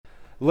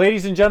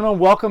Ladies and gentlemen,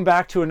 welcome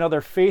back to another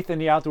Faith in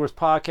the Outdoors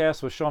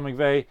podcast with Sean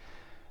McVeigh.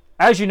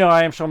 As you know,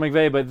 I am Sean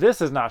McVeigh, but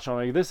this is not Sean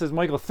McVeigh. This is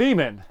Michael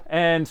Thiemann.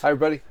 And hi,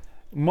 everybody.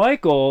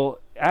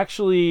 Michael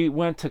actually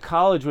went to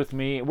college with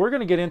me. We're going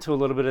to get into a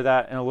little bit of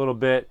that in a little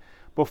bit.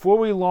 Before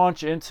we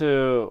launch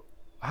into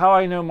how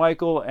I know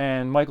Michael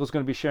and Michael's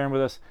going to be sharing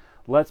with us,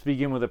 let's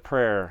begin with a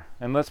prayer.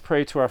 And let's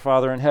pray to our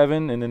Father in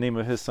heaven in the name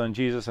of his Son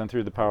Jesus and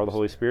through the power of the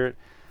Holy Spirit.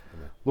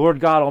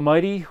 Lord God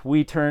Almighty,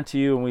 we turn to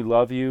you and we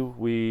love you.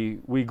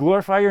 We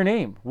glorify your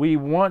name. We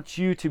want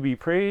you to be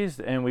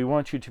praised and we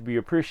want you to be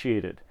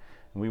appreciated.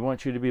 And we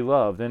want you to be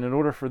loved. And in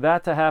order for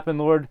that to happen,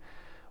 Lord,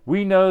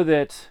 we know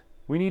that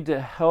we need to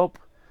help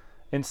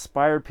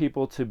inspire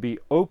people to be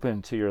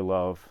open to your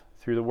love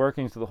through the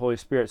workings of the Holy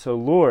Spirit. So,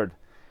 Lord,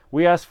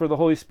 we ask for the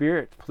Holy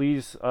Spirit.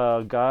 Please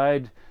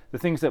guide the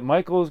things that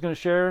Michael is going to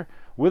share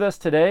with us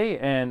today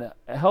and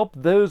help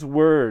those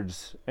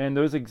words and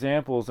those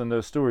examples and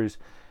those stories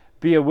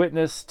be a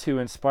witness to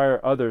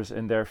inspire others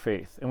in their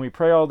faith. And we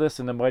pray all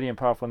this in the mighty and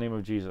powerful name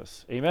of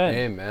Jesus. Amen.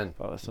 Amen.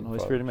 Father, Son, Holy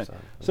Spirit, amen.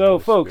 So,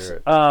 folks,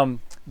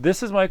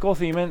 this is Michael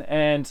Thiemann,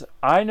 and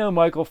I know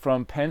Michael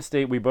from Penn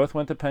State. We both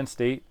went to Penn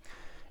State.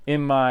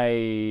 In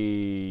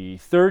my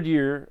third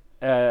year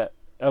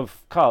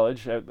of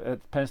college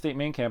at Penn State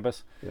main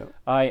campus,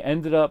 I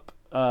ended up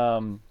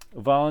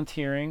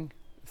volunteering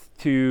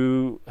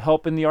to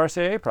help in the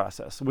RCIA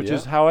process, which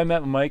is how I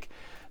met Mike.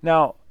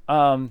 Now,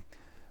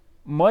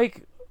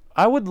 Mike,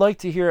 I would like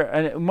to hear,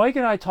 and Mike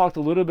and I talked a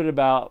little bit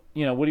about,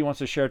 what he wants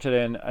to share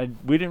today, and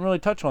we didn't really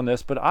touch on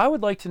this, but I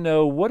would like to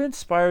know what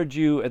inspired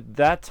you at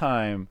that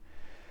time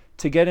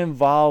to get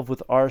involved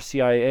with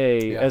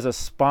RCIA as a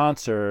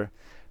sponsor,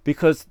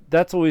 because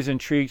that's always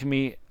intrigued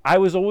me. I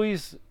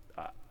always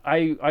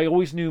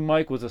knew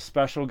Mike was a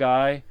special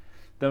guy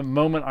the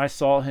moment I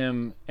saw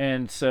him,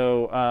 and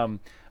so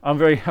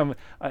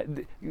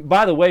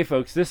by the way,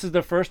 folks, this is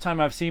the first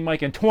time I've seen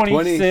Mike in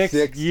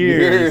 26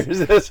 years.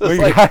 This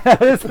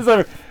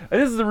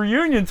is a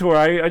reunion tour.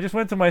 I just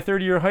went to my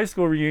third year high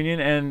school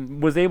reunion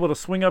and was able to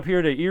swing up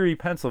here to Erie,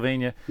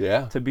 Pennsylvania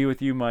to be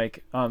with you,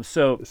 Mike.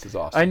 So this is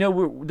awesome. I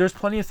know there's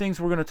plenty of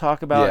things we're going to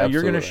talk about and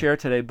you're going to share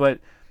today, but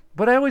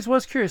I always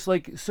was curious,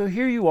 so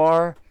here you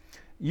are.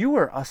 You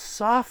were a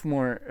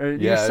sophomore.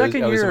 Your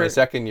second year. It was my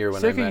second year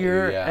when I met you.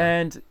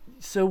 And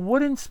so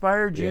what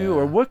inspired you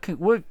or what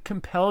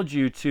compelled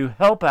you to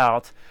help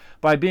out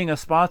by being a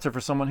sponsor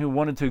for someone who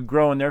wanted to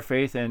grow in their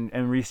faith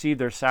and receive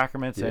their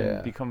sacraments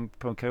and become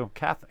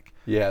Catholic?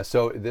 Yeah,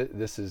 so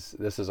this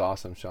is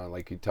awesome, Sean.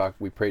 Like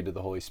we prayed to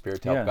the Holy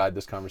Spirit to help guide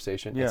this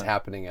conversation. It's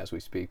happening as we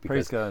speak because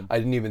Praise God. I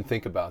didn't even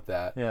think about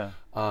that. Yeah.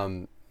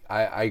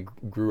 I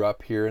grew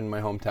up here in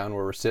my hometown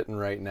where we're sitting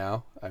right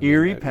now.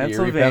 Erie,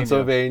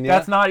 Pennsylvania.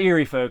 That's not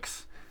Erie,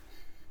 folks.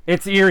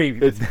 It's Erie.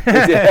 But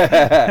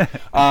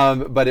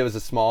it was a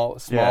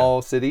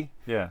small city.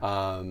 Yeah.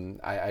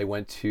 I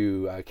went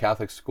to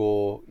Catholic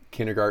school,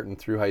 kindergarten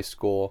through high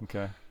school.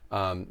 Okay.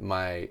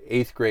 My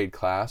 8th grade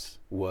class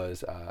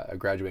was a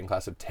graduating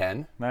class of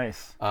 10.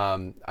 Nice.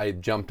 I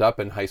jumped up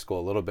in high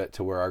school a little bit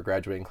to where our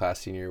graduating class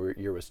senior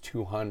year was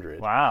 200.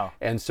 Wow.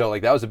 And so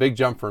that was a big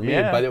jump for me,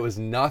 but it was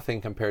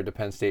nothing compared to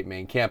Penn State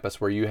main campus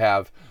where you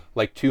have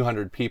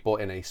 200 people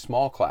in a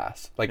small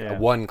class,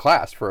 one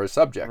class for a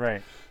subject.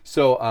 Right.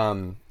 So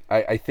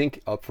I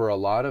think for a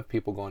lot of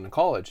people going to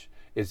college,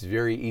 it's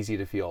very easy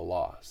to feel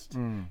lost.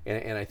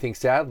 And I think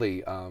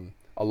sadly,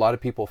 a lot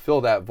of people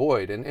fill that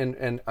void,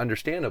 and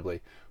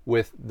understandably,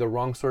 with the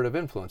wrong sort of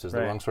influences,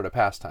 the wrong sort of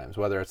pastimes,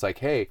 whether it's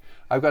hey,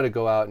 I've got to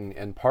go out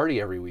and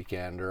party every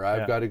weekend, or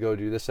I've got to go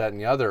do this, that, and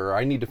the other, or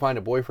I need to find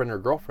a boyfriend or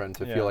girlfriend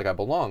to feel like I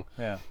belong.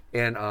 Yeah.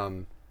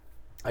 And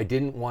I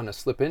didn't want to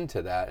slip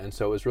into that. And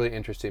so it was really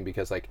interesting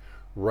because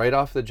right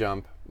off the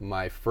jump,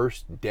 my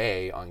first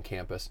day on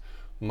campus,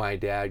 my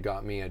dad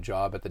got me a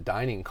job at the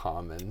Dining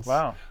Commons.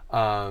 Wow.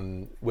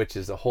 Which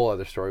is a whole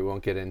other story. We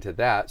won't get into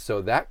that.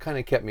 So that kind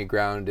of kept me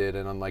grounded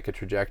and on a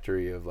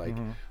trajectory of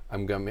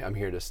I'm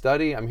here to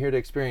study, I'm here to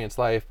experience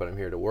life, but I'm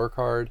here to work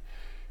hard.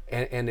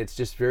 And it's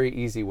just very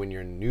easy when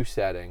you're in a new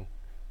setting,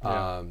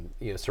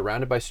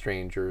 surrounded by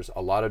strangers,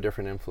 a lot of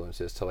different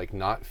influences, to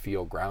not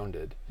feel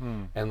grounded.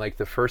 And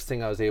the first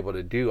thing I was able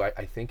to do,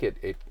 I think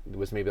it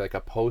was maybe a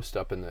post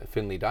up in the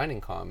Findlay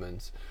Dining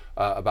Commons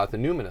about the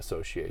Newman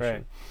Association.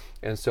 Right.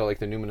 And so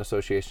the Newman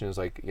Association is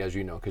as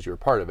you know, because you were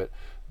part of it,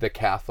 the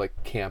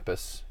Catholic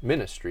campus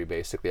ministry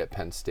basically at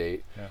Penn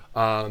State.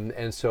 Yeah.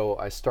 And so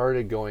I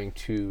started going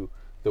to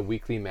the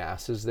weekly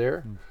masses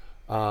there.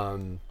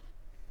 And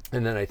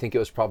then I think it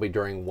was probably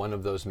during one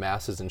of those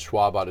masses in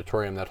Schwab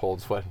Auditorium that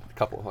holds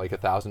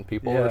 1,000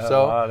 people or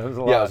so. It was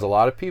a lot. Yeah, it was a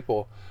lot of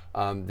people.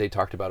 They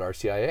talked about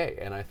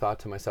RCIA, and I thought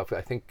to myself,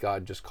 I think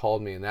God just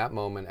called me in that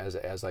moment as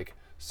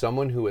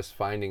someone who is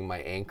finding my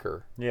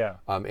anchor. Yeah.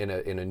 In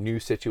a new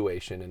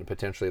situation, in a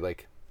potentially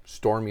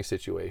stormy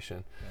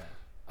situation. Yeah.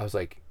 I was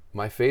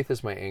my faith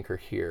is my anchor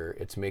here.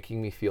 It's making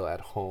me feel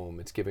at home.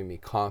 It's giving me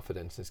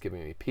confidence. It's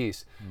giving me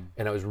peace.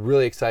 And I was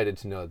really excited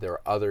to know that there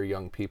are other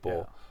young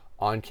people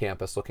on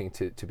campus looking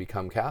to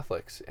become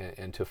Catholics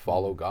and to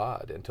follow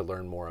God and to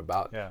learn more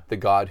about Yeah. the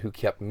God who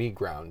kept me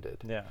grounded.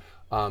 Yeah.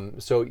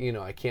 So,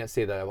 I can't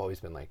say that I've always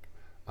been like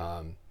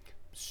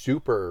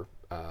super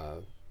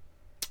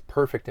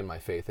perfect in my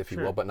faith, if you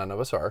will, but none of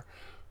us are.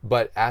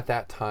 But at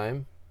that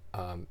time,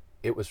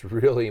 it was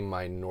really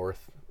my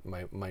north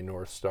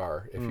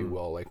star, if you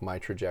will, like my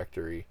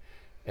trajectory.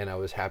 And I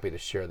was happy to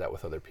share that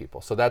with other people.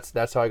 So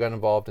that's how I got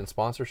involved in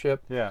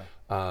sponsorship. Yeah.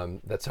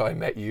 That's how I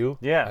met you.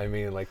 Yeah. I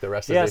mean, like the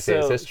rest, as they say,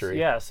 is history.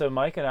 Yeah. So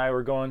Mike and I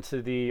were going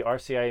to the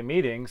RCIA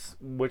meetings,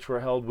 which were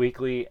held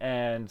weekly,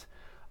 and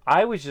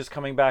I was just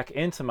coming back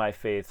into my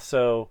faith.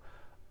 So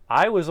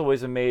I was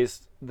always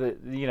amazed that,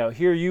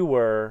 here you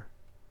were,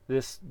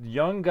 this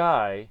young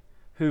guy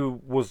who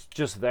was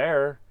just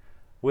there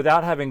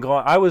without having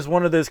gone. I was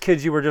one of those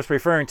kids you were just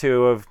referring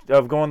to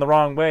of going the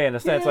wrong way, in a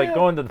sense, like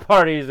going to the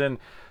parties and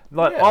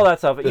all that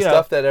stuff. The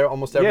stuff that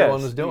almost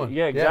everyone was doing.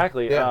 Yeah,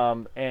 exactly. Yeah.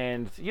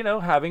 And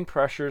having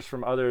pressures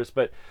from others.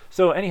 But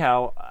so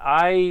anyhow,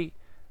 I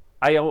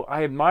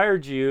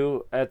admired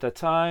you at the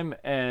time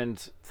and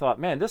thought,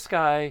 man, this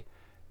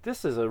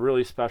is a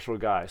really special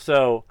guy.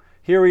 So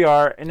here we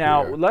are. And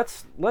now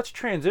let's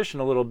transition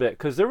a little bit,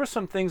 because there were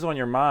some things on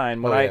your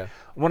mind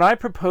when I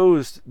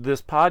proposed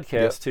this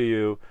podcast to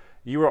you.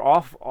 You were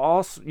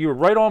you were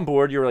right on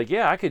board. You were like,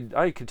 yeah, I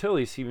could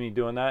totally see me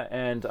doing that.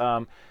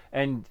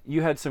 And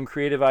you had some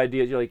creative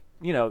ideas. You're like,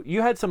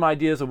 you had some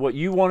ideas of what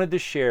you wanted to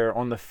share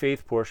on the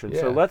faith portion.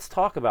 So let's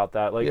talk about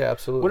that. Like,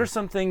 absolutely. What are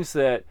some things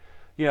that,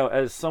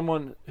 as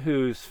someone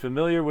who's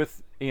familiar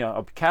with,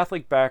 a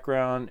Catholic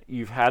background,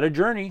 you've had a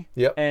journey,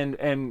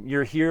 and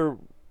you're here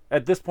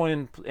at this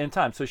point in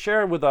time. So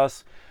share with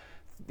us,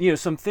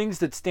 some things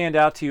that stand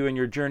out to you in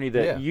your journey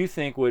that you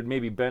think would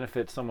maybe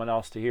benefit someone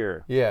else to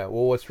hear. Yeah.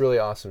 Well, what's really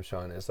awesome,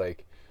 Sean, is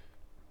like,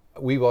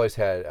 we've always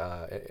had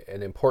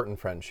an important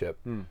friendship,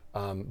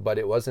 but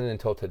it wasn't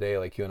until today,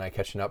 like you and I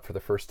catching up for the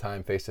first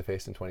time face to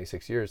face in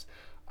 26 years,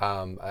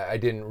 I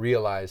didn't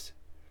realize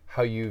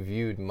how you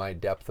viewed my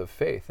depth of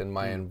faith and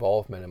my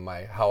involvement and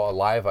how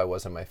alive I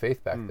was in my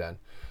faith back then.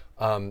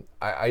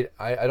 I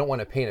don't want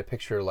to paint a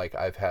picture like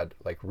I've had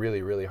like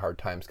really, really hard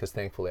times, because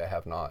thankfully I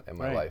have not in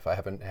my life. I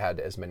haven't had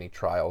as many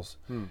trials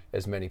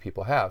as many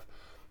people have.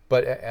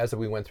 But as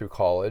we went through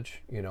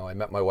college, I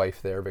met my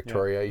wife there,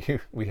 Victoria.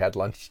 We had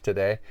lunch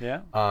today.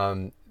 Yeah.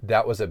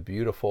 That was a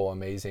beautiful,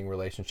 amazing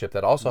relationship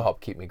that also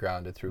helped keep me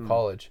grounded through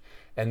college.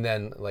 And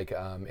then, like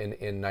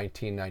in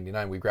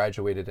 1999, we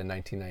graduated in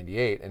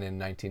 1998, and in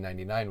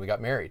 1999 we got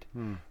married.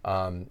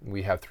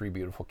 We have 3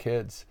 beautiful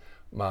kids.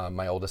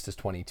 My oldest is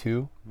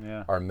 22.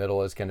 Yeah. Our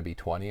middle is going to be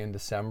 20 in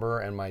December,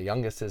 and my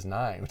youngest is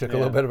 9. We took a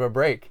little bit of a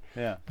break.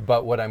 Yeah.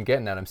 But what I'm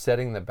getting at, I'm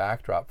setting the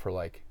backdrop for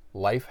like,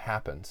 life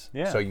happens.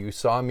 Yeah. So you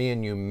saw me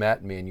and you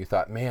met me and you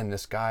thought, man,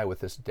 this guy with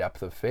this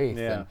depth of faith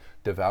and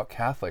devout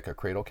Catholic, a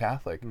cradle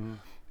Catholic.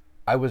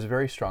 I was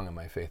very strong in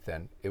my faith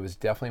then. It was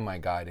definitely my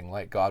guiding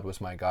light. God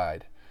was my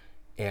guide.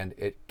 And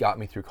it got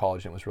me through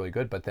college and it was really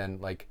good. But then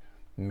like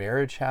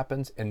marriage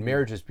happens, and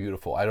marriage is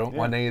beautiful. I don't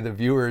want any of the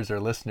viewers or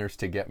listeners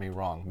to get me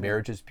wrong.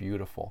 Marriage is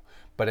beautiful.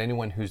 But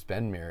anyone who's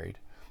been married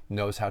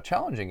knows how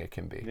challenging it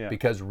can be,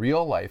 because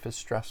real life is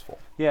stressful.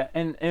 Yeah.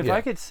 And if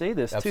I could say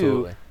this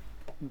Absolutely. too,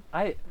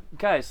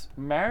 guys,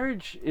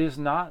 marriage is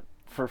not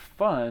for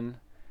fun.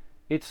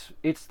 It's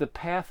the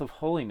path of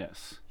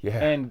holiness.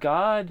 Yeah. And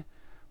God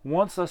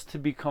wants us to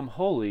become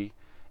holy,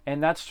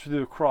 and that's through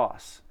the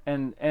cross.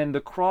 And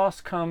the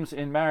cross comes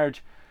in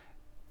marriage,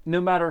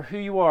 no matter who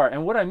you are.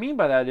 And what I mean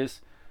by that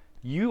is,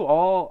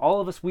 all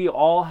of us, we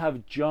all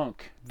have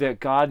junk that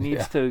God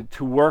needs to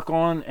work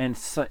on and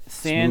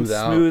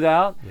smooth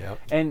out. Yep.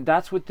 And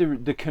that's what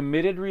the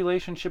committed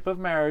relationship of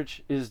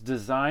marriage is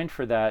designed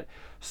for, that,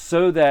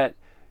 so that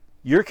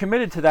you're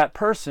committed to that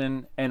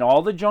person and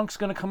all the junk's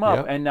going to come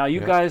up. And now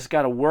you guys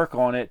got to work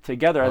on it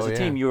together as a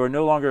team. You are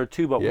no longer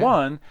 2 but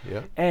 1.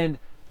 And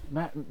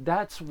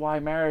that's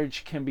why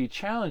marriage can be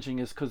challenging,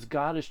 is because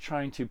God is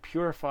trying to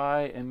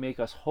purify and make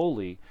us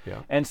holy.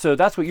 And so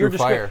that's what you're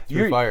describing.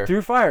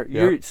 Through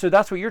fire. So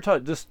that's what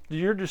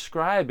you're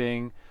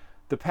describing.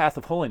 The path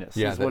of holiness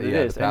is what it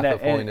is. The path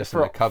of holiness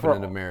and the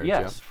covenant of marriage.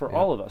 Yes, for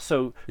all of us.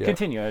 So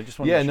continue. I just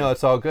want to Yeah, no,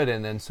 it's all good.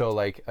 And then so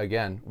like,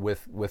 again,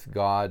 with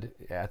God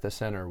at the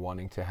center,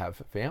 wanting to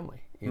have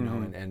family,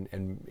 know,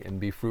 and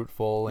be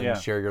fruitful and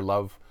share your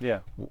love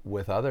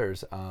with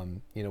others.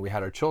 We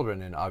had our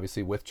children, and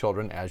obviously with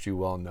children, as you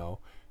well know,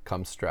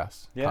 comes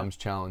stress, comes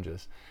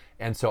challenges.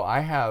 And so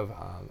I have,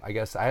 I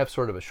guess I have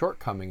sort of a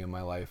shortcoming in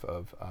my life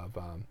of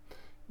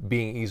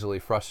being easily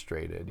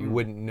frustrated. You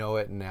wouldn't know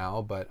it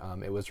now, but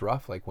it was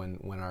rough. Like when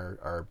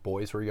our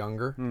boys were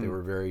younger, they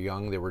were very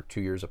young. They were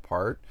 2 years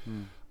apart.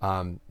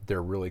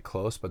 They're really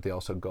close, but they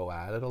also go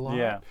at it a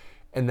lot.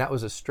 And that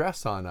was a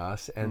stress on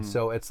us. And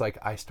so it's like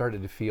I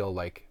started to feel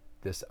like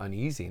this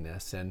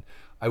uneasiness, and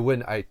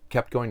I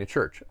kept going to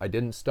church. I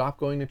didn't stop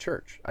going to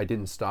church. I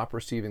didn't stop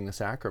receiving the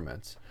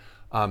sacraments.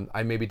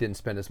 I maybe didn't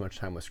spend as much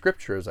time with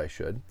scripture as I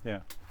should.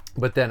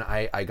 But then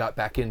I got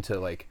back into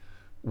like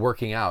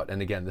working out,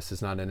 and again, this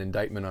is not an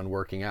indictment on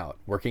working out.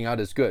 Working out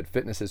is good.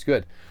 Fitness is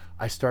good.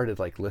 I started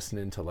like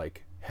listening to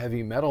like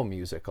heavy metal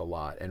music a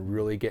lot and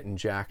really getting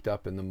jacked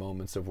up in the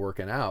moments of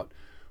working out,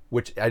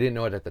 which I didn't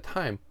know it at the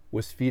time,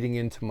 was feeding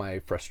into my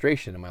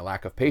frustration and my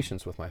lack of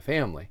patience with my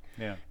family.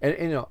 Yeah. And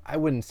you know, I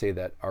wouldn't say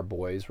that our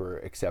boys were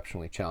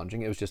exceptionally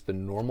challenging. It was just the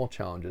normal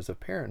challenges of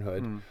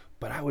parenthood.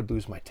 But I would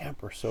lose my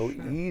temper so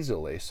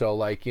easily. So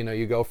like, you know,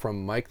 you go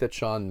from Mike that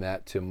Sean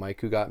met to Mike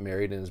who got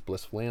married and is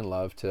blissfully in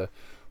love to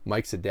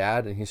Mike's a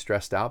dad and he's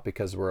stressed out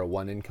because we're a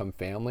one-income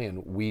family,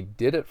 and we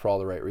did it for all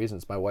the right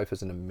reasons. My wife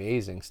is an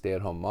amazing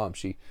stay-at-home mom.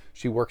 She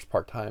works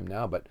part-time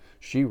now, but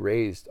she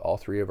raised all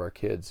 3 of our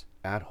kids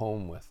at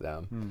home with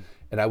them.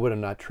 And I would have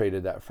not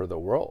traded that for the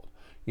world,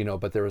 you know,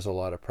 but there was a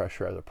lot of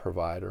pressure as a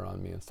provider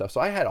on me and stuff.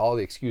 So I had all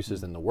the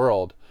excuses in the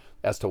world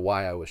as to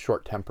why I was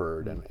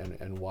short-tempered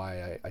and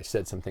why I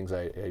said some things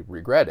I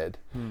regretted.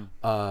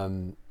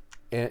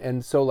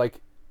 And so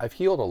like, I've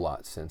healed a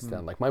lot since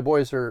then. Like my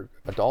boys are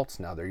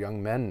adults now. They're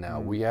young men now.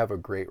 We have a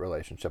great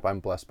relationship. I'm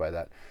blessed by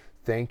that.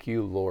 Thank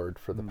you, Lord,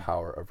 for the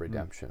power of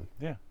redemption.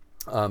 Yeah.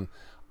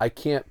 I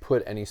can't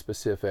put any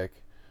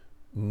specific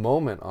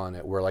moment on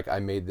it where like I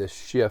made this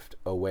shift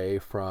away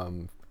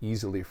from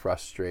easily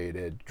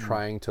frustrated,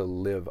 trying to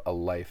live a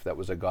life that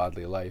was a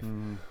godly life.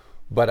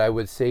 But I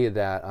would say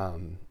that,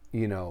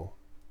 you know,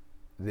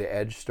 the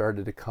edge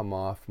started to come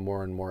off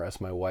more and more as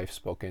my wife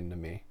spoke into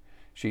me.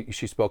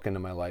 She spoke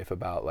into my life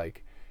about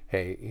like,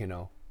 hey, you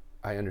know,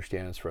 I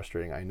understand it's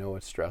frustrating. I know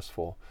it's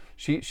stressful.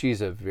 She's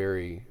a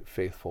very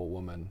faithful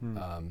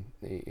woman,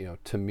 you know,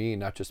 to me,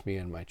 not just me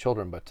and my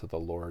children, but to the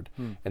Lord.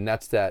 And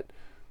that's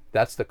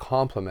the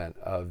complement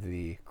of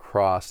the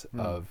cross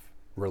of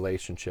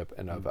relationship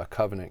and of a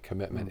covenant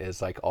commitment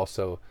is like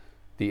also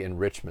the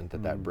enrichment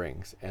that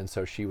brings. And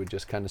so she would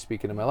just kind of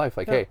speak into my life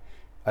like, hey,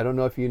 I don't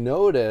know if you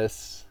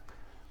notice,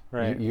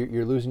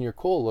 you're losing your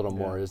cool a little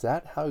more. Is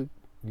that how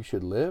you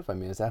should live? I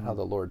mean, is that how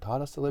the Lord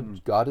taught us to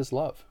live? God is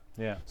love.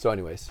 Yeah. So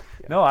anyways.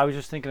 Yeah. No, I was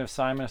just thinking of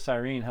Simon of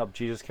Cyrene helped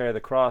Jesus carry the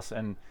cross,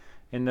 and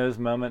in those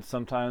moments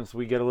sometimes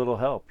we get a little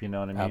help, you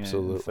know what I mean?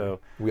 Absolutely. And so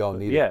we all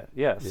need it.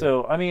 Yeah.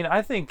 So I mean,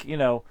 I think, you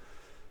know,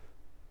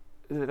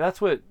 that's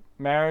what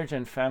marriage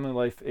and family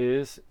life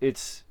is.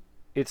 It's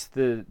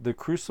the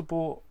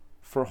crucible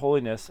for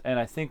holiness, and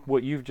I think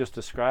what you've just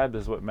described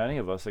is what many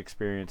of us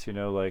experience, you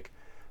know, like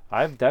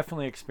I've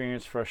definitely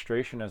experienced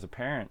frustration as a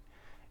parent,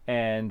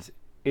 and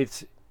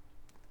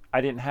I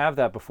didn't have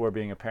that before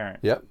being a parent.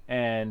 Yep.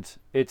 And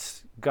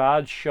it's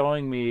God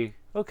showing me,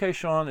 okay,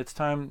 Sean, it's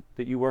time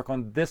that you work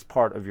on this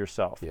part of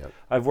yourself. Yep.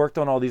 I've worked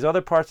on all these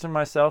other parts of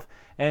myself,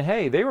 and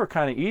hey, they were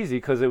kind of easy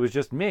because it was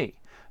just me.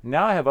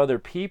 Now I have other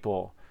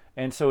people,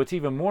 and so it's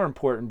even more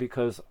important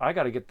because I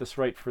got to get this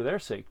right for their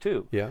sake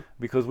too. Yeah.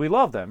 Because we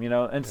love them, you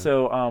know. And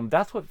so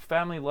that's what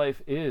family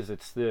life is.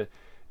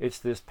 It's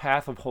this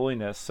path of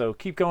holiness. So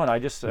keep going. I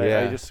just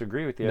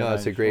agree with you. No,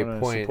 it's a great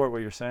point. Support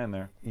what you're saying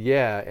there.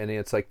 Yeah, and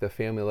it's like the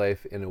family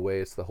life in a way.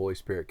 It's the Holy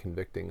Spirit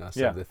convicting us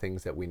of the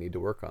things that we need to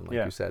work on,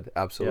 like you said.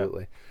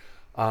 Absolutely.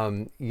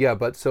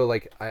 But so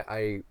like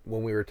I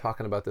when we were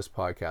talking about this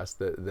podcast,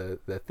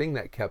 the thing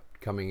that kept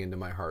coming into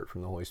my heart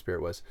from the Holy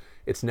Spirit was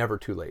it's never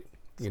too late.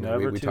 You know,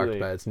 we talked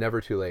about it's never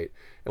too late,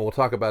 and we'll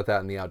talk about that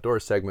in the outdoor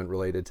segment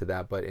related to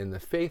that. But in the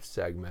faith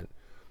segment,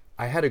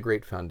 I had a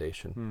great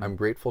foundation. I'm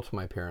grateful to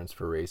my parents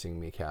for raising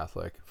me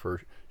Catholic,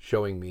 for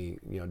showing me,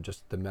 you know,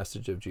 just the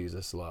message of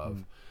Jesus'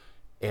 love,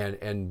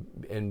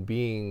 and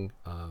being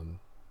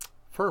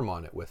firm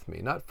on it with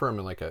me. Not firm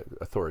in like a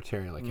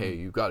authoritarian, like, hey,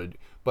 you've got to,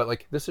 but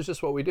like, this is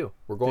just what we do.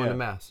 We're going to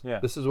Mass. Yeah.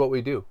 This is what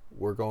we do.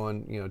 We're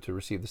going, you know, to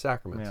receive the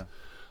sacraments. Yeah.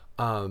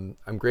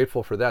 I'm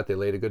grateful for that. They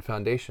laid a good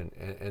foundation.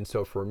 And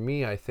so for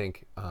me, I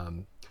think,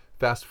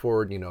 fast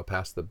forward, you know,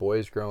 past the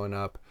boys growing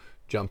up,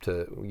 jump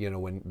to, you know,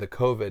 when the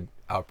COVID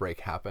outbreak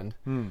happened,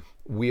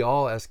 we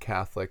all as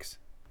Catholics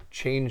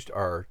changed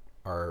our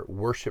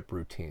worship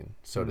routine,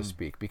 so to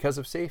speak, because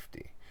of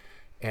safety.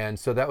 And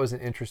so that was an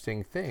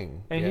interesting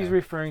thing. And he's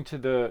referring to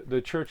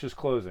the churches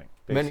closing.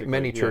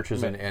 Many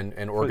churches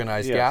and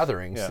organized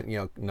gatherings, you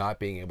know, not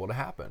being able to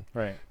happen.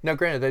 Right. Now,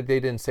 granted, they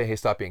didn't say, hey,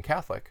 stop being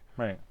Catholic.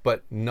 Right.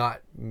 But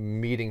not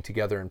meeting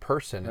together in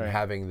person and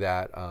having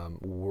that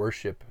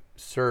worship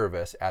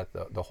service at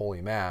the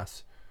Holy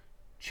Mass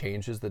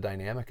changes the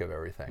dynamic of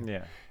everything.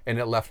 Yeah. And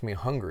it left me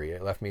hungry.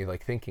 It left me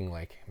like thinking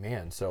like,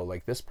 man, so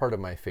like this part of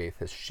my faith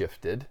has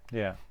shifted.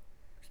 Yeah.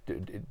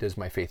 Does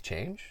my faith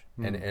change?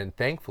 And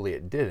thankfully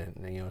it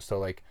didn't. You know, so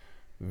like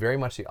very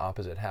much the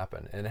opposite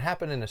happened. And it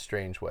happened in a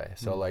strange way.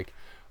 So like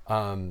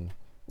in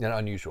an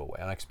unusual way,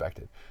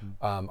 unexpected.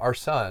 Our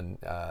son,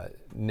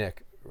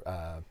 Nick,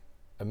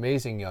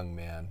 amazing young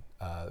man,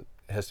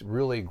 has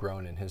really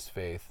grown in his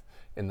faith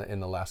in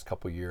the last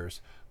couple years.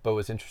 But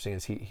what's interesting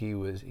is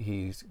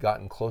he's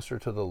gotten closer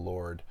to the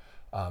Lord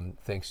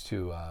thanks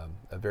to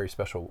a very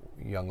special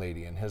young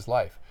lady in his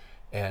life.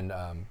 And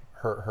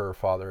her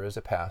father is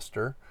a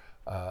pastor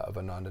of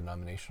a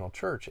non-denominational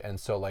church. And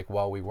so like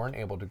while we weren't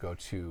able to go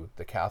to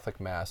the Catholic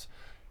Mass,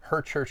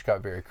 her church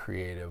got very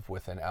creative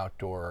with an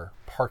outdoor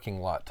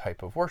parking lot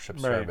type of worship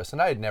Right. service,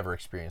 and I had never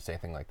experienced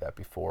anything like that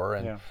before.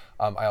 And Yeah.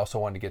 I also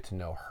wanted to get to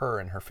know her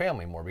and her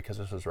family more, because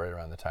this was right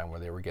around the time where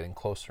they were getting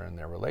closer in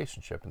their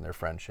relationship and their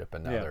friendship,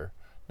 and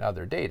now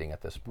they're dating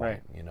at this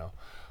point, Right. you know.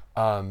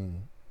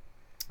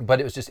 But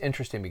it was just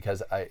interesting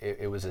because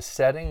it was a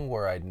setting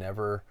where I'd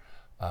never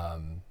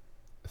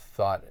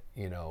thought,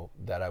 you know,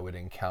 that I would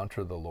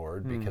encounter the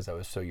Lord, because I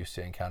was so used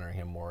to encountering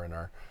him more in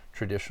our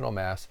traditional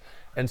Mass.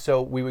 And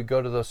so we would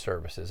go to those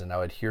services and I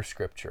would hear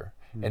scripture,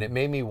 and it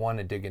made me want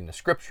to dig into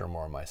scripture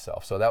more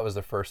myself. So that was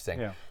the first thing.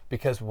 Yeah.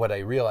 Because what I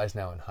realize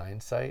now in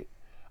hindsight,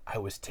 I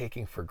was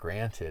taking for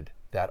granted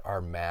that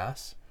our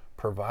Mass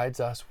provides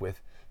us with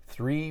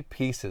 3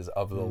 pieces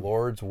of the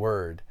Lord's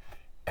Word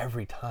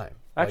every time.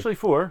 Actually,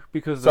 4,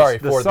 because Sorry,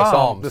 the for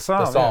Psalm, the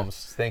yeah.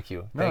 Psalms. Thank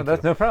you. No, Thank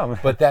that's you. no problem.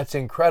 But that's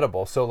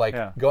incredible. So like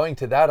Yeah. going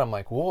to that, I'm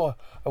like, whoa,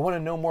 I want to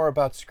know more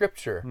about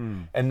scripture.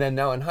 And then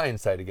now in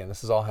hindsight, again,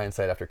 this is all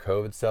hindsight after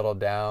COVID settled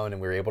down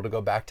and we were able to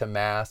go back to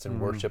Mass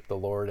and worship the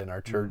Lord in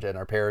our church and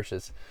our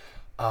parishes.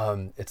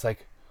 It's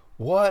like,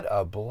 what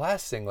a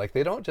blessing. Like,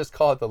 they don't just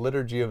call it the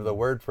liturgy of the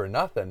word for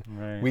nothing.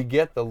 Right. We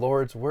get the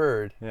Lord's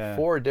word, Yeah.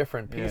 4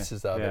 different Yeah.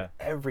 pieces of Yeah. it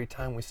every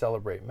time we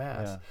celebrate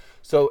Mass. Yeah.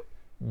 So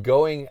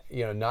going,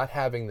 you know, not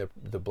having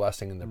the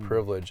blessing and the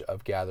privilege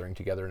of gathering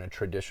together in a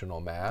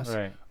traditional Mass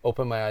Right.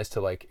 opened my eyes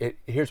to, like,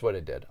 here's what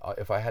it did.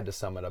 If I had to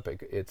sum it up,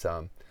 it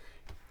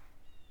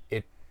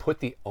put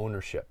the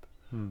ownership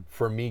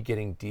for me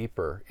getting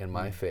deeper in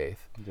my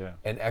faith Yeah.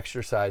 and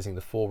exercising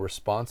the full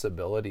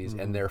responsibilities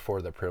and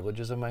therefore the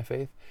privileges of my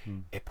faith.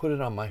 It put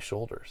it on my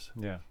shoulders.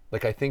 Yeah.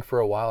 Like, I think for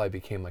a while I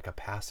became like a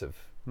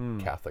passive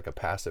Catholic, a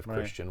passive Right.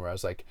 Christian, where I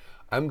was like,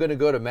 I'm going to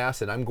go to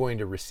Mass and I'm going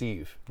to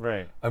receive.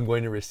 Right. I'm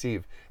going to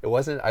receive. It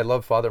wasn't, I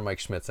love Father Mike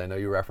Schmitz. I know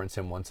you reference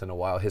him once in a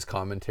while, his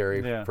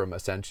commentary Yeah. from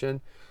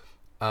Ascension.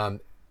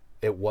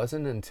 It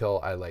wasn't until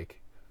I like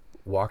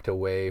walked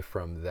away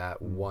from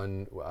that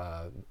one,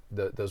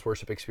 those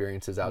worship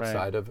experiences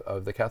outside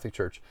of the Catholic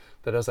Church,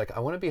 that I was like, I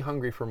want to be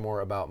hungry for more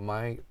about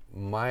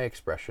my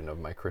expression of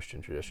my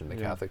Christian tradition, the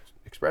Catholic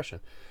expression.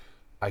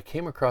 I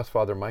came across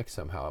Father Mike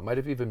somehow. It might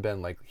have even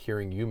been like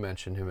hearing you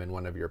mention him in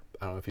one of your,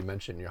 I don't know if you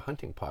mentioned in your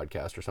hunting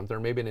podcast or something,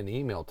 or maybe in an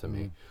email to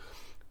me.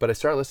 But I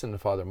started listening to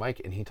Father Mike,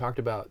 and he talked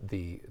about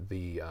the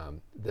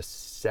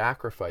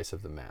sacrifice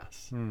of the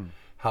Mass.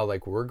 How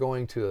like we're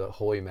going to the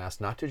Holy Mass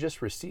not to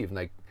just receive,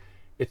 like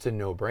it's a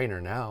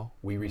no-brainer now.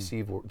 We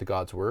receive the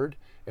God's Word,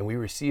 and we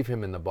receive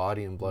Him in the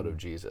body and blood of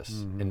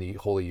Jesus in the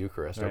Holy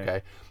Eucharist. Right.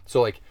 Okay,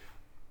 so like,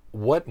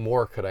 what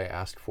more could I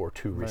ask for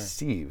to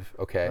receive?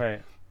 Okay,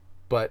 Right.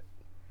 but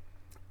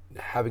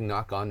having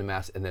not gone to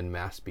Mass and then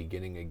Mass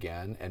beginning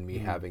again, and me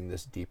having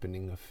this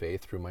deepening of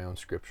faith through my own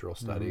scriptural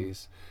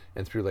studies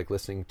and through like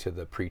listening to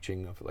the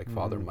preaching of like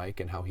Father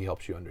Mike and how he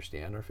helps you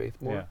understand our faith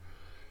more,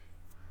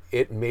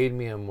 it made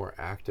me a more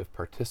active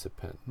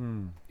participant,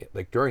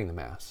 like during the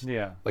Mass.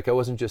 Yeah. Like I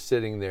wasn't just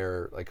sitting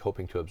there like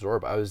hoping to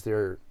absorb. I was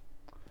there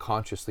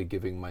consciously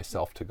giving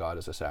myself to God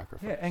as a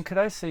sacrifice. Yeah, and could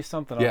I say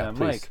something on Yeah, that,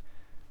 please. Mike?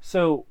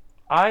 So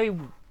I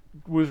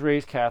was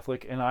raised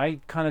Catholic, and I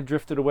kind of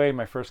drifted away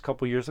my first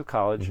couple years of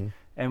college.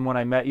 And when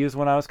I met you is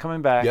when I was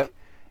coming back. Yep.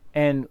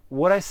 And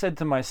what I said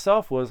to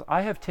myself was,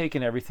 I have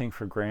taken everything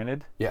for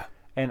granted. Yeah.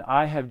 And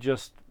I have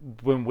just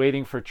been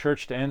waiting for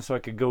church to end so I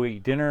could go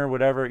eat dinner or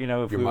whatever, you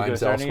know, if Your we would go mind's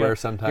Saturday. elsewhere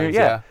sometimes.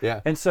 Yeah.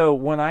 Yeah. And so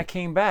when I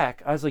came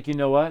back, I was like, you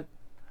know what?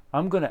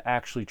 I'm going to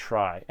actually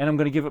try, and I'm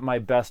going to give it my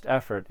best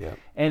effort. Yep.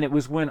 And it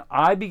was when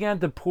I began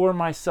to pour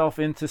myself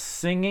into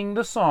singing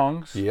the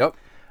songs. Yep.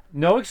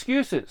 No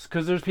excuses,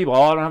 because there's people,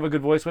 oh, I don't have a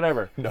good voice,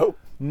 whatever. Nope.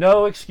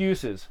 No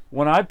excuses.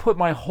 When I put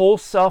my whole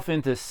self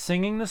into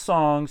singing the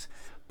songs,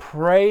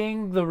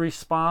 praying the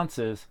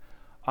responses,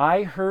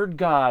 I heard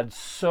God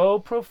so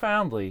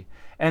profoundly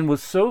and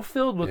was so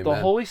filled with the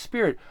Amen. Holy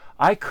Spirit,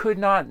 I could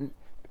not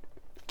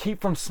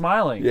keep from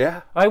smiling.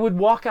 Yeah. I would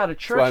walk out of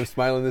That's why I'm church,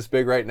 smiling this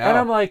big right now. And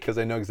I'm like- because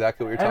I know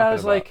exactly what you're and talking I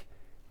was about. like,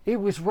 it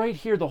was right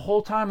here the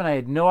whole time, and I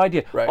had no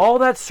idea. Right. All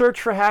that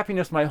search for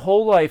happiness my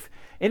whole life,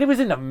 and it was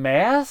in the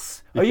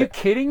Mass? Are you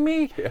kidding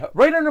me? Yeah.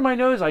 Right under my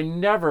nose. I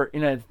never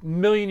in a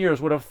million years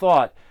would have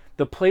thought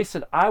the place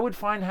that I would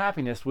find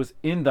happiness was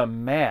in the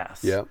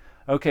Mass. Yep.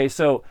 Okay,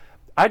 so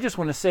I just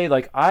want to say,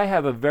 like, I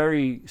have a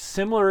very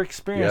similar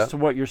experience Yep. to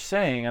what you're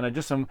saying, and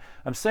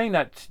I'm saying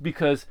that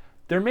because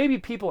there may be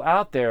people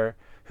out there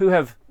who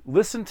have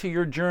listened to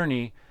your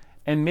journey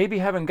and maybe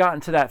haven't gotten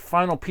to that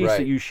final piece Right.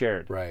 that you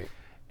shared. right.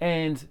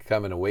 And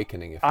Come an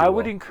awakening, if you I will.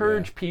 would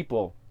encourage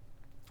people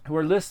who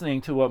are listening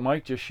to what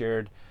Mike just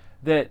shared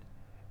that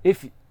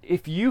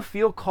if you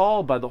feel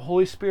called by the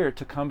Holy Spirit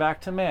to come back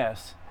to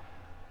Mass,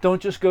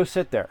 don't just go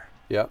sit there.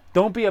 Yep.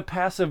 Don't be a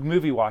passive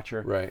movie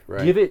watcher. Right,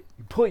 right.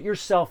 Put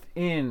yourself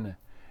in.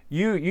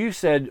 You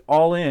said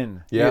all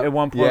in. Yep. At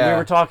one point we Yeah.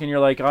 were talking, you're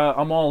like,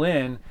 I'm all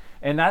in.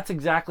 And that's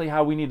exactly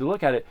how we need to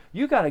look at it.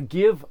 You got to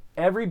give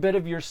every bit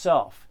of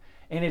yourself.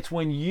 And it's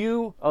when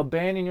you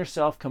abandon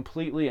yourself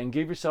completely and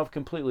give yourself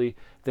completely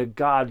that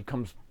God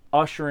comes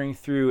ushering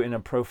through in a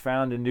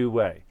profound and new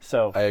way.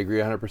 So I agree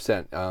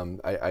 100%. I'm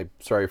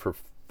sorry for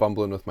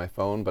fumbling with my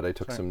phone, but I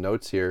took some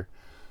notes here.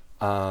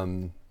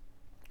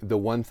 The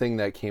one thing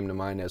that came to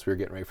mind as we were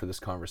getting ready for this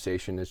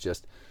conversation is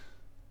just,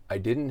 I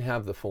didn't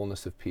have the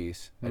fullness of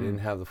peace. I didn't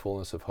have the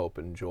fullness of hope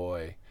and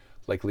joy,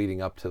 like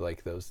leading up to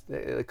like those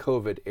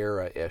COVID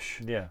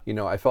era-ish. Yeah. You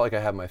know, I felt like I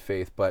had my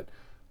faith, but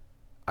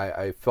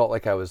I felt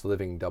like I was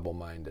living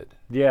double-minded.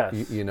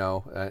 Yes. You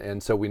know,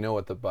 and so we know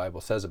what the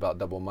Bible says about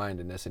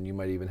double-mindedness, and you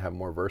might even have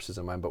more verses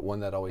in mind, but one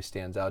that always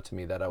stands out to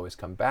me that I always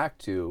come back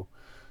to,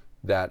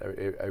 that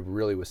I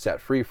really was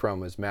set free from,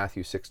 was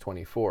Matthew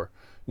 6:24.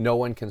 No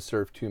one can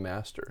serve two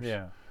masters.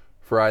 Yeah.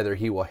 For either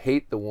he will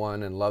hate the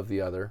one and love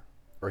the other,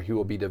 or he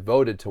will be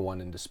devoted to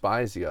one and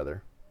despise the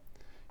other.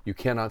 You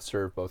cannot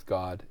serve both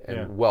God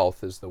and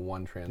wealth is the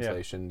one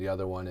translation. The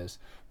other one is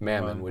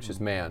mammon, which is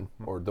man,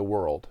 or the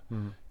world.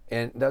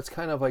 And that's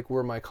kind of like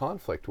where my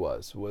conflict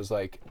was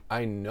like,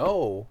 I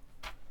know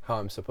how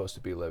I'm supposed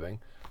to be living.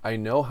 I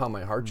know how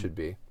my heart should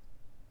be,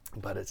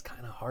 but it's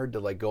kind of hard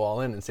to like go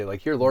all in and say like,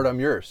 here, Lord, I'm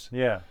yours.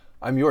 Yeah.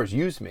 I'm yours.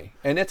 Use me.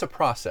 And it's a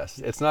process.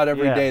 It's not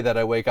every day that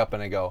I wake up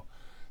and I go,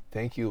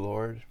 thank you,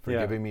 Lord, for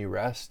giving me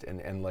rest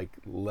and like,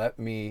 let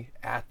me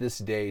at this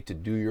day to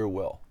do your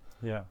will.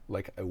 Yeah.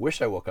 Like, I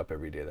wish I woke up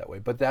every day that way,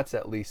 but that's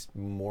at least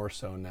more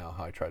so now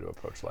how I try to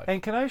approach life.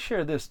 And can I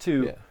share this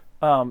too?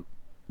 Yeah.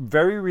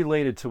 Very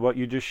related to what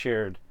you just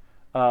shared.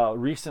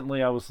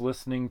 Recently I was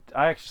listening,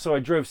 I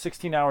drove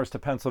 16 hours to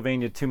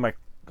Pennsylvania to my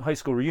high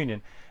school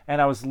reunion,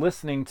 and I was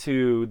listening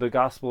to the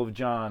Gospel of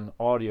John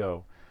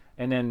audio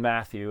and then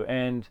Matthew,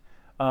 and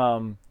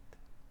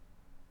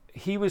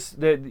he was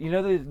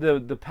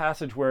the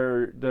passage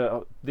where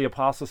the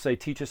apostles say,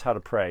 teach us how to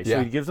pray.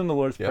 So he gives them the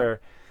Lord's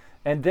Prayer,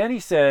 and then he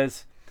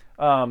says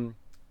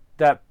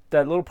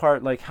that little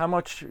part, like how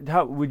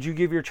would you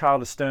give your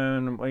child a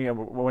stone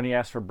when he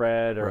asks for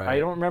bread, or I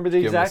don't remember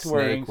the exact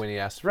wording. When he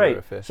asks for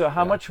a fish. So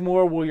how much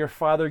more will your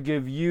Father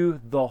give you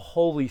the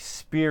Holy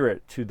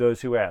Spirit to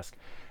those who ask?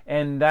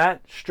 And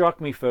that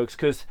struck me, folks,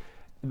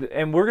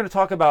 and we're going to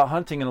talk about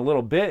hunting in a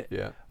little bit.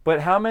 Yeah.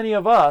 But how many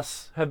of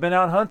us have been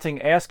out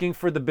hunting asking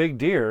for the big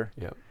deer?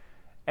 Yeah.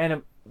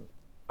 And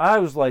I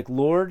was like,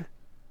 Lord,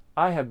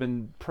 I have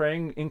been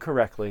praying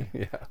incorrectly.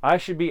 Yeah. I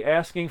should be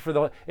asking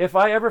for if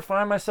I ever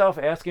find myself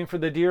asking for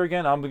the deer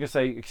again, I'm going to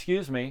say,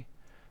 excuse me,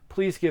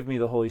 please give me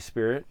the Holy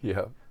Spirit.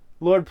 Yeah.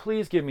 Lord,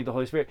 please give me the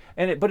Holy Spirit.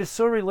 But it's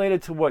so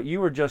related to what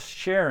you were just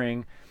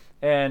sharing.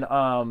 And,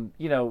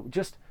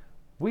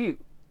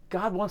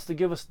 God wants to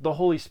give us the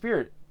Holy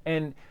Spirit,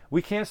 and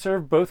we can't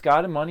serve both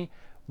God and money.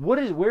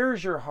 Where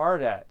is your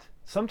heart at?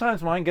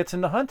 Sometimes mine gets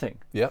into hunting.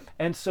 Yep.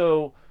 And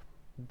so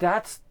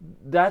that's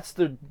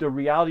the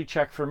reality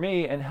check for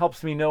me, and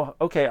helps me know,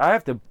 okay, I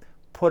have to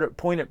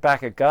point it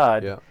back at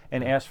God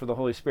and ask for the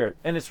Holy Spirit.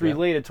 And it's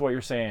related to what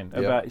you're saying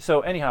about.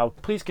 So anyhow,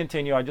 please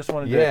continue. I just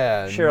wanted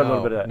to share a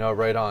little bit of that. No,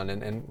 right on.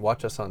 And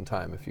watch us on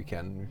time if you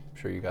can. I'm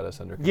sure you got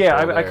us under control.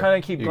 Yeah, I kind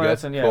of keep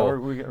glancing. Yeah, cool.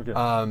 we're good.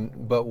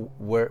 But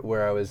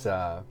where I was,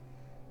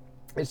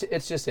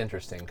 it's just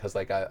interesting because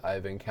like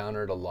I've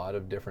encountered a lot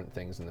of different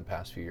things in the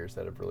past few years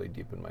that have really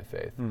deepened my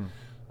faith.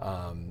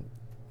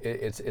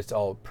 It's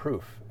all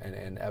proof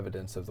and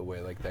evidence of the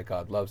way like that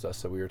God loves us.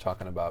 So we were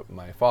talking about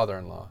my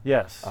father-in-law.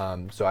 Yes.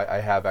 So I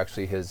have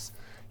actually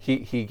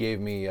he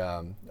gave me,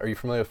 are you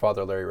familiar with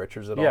Father Larry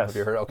Richards at all? Yes. Have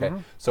you heard? Okay.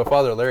 So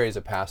Father Larry is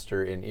a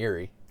pastor in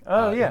Erie.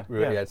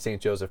 At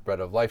St. Joseph Bread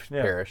of Life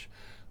Parish.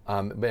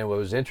 But what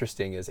was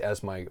interesting is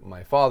as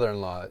my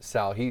father-in-law,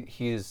 Sal,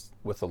 he is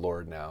with the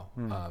Lord now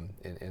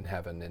in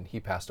heaven, and he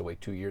passed away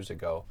 2 years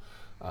ago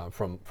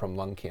from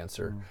lung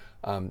cancer.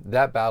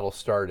 That battle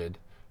started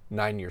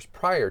 9 years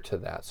prior to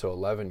that, so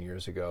 11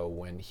 years ago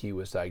when he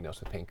was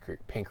diagnosed with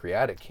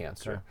pancreatic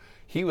cancer. Okay.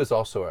 He was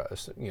also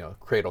a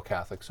cradle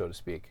Catholic, so to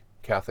speak,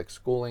 Catholic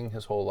schooling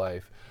his whole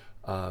life,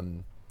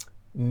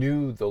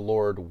 knew the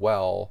Lord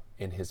well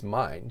in his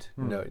mind,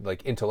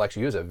 like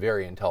intellectually. He was a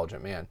very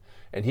intelligent man,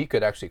 and he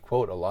could actually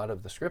quote a lot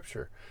of the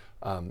scripture,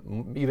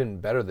 even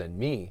better than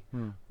me.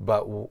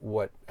 But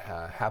what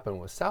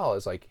happened with Sal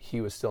is like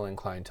he was still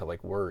inclined to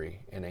like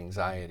worry and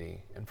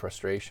anxiety and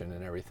frustration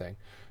and everything.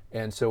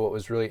 And so what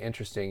was really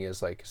interesting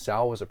is like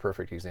Sal was a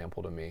perfect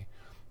example to me.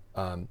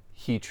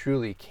 He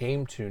truly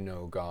came to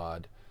know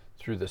God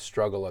through the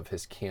struggle of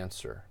his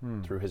cancer,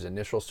 through his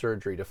initial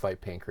surgery to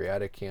fight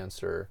pancreatic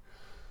cancer,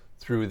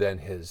 through then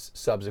his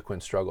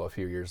subsequent struggle a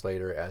few years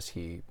later as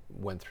he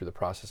went through the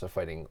process of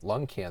fighting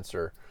lung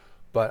cancer.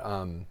 But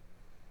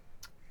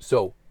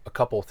so a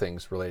couple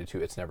things related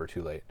to it's never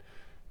too late.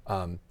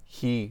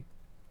 He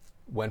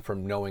went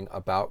from knowing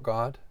about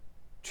God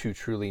to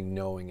truly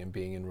knowing and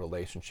being in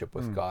relationship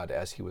with God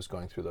as he was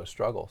going through those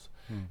struggles.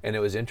 And it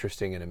was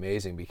interesting and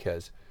amazing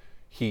because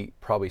he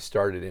probably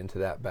started into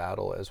that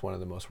battle as one of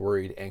the most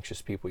worried,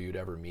 anxious people you'd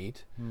ever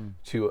meet,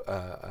 to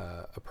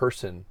a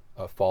person,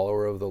 a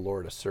follower of the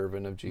Lord, a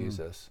servant of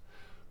Jesus,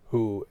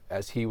 who,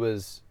 as he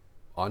was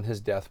on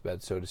his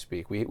deathbed, so to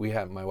speak, we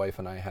had, my wife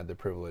and I had the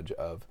privilege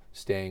of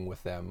staying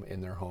with them in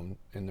their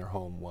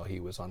home while he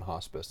was on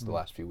hospice the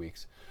last few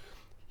weeks.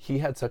 He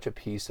had such a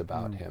peace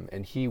about him,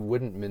 and he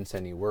wouldn't mince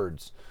any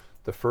words.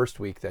 the first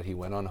week that he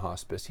went on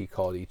hospice, he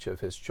called each of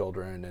his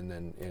children and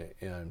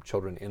then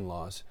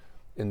children-in-laws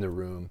in the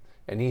room,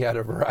 and he had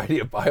a variety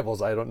of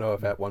Bibles. I don't know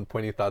if at one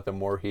point he thought the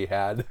more he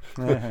had,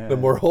 the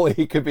more holy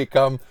he could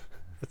become.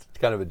 It's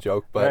kind of a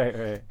joke, but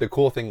right. The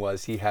cool thing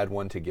was he had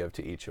one to give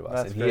to each of us.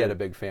 That's and great. He had a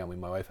big family.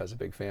 My wife has a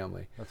big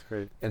family. That's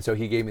great. And so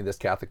he gave me this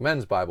Catholic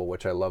Men's Bible,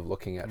 which I love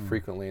looking at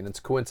frequently. And it's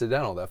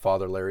coincidental that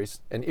Father Larry's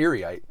an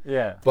Erieite.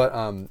 Yeah. But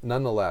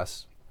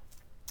nonetheless,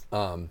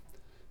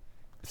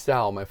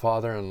 Sal, my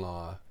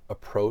father-in-law,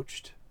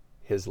 approached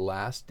his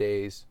last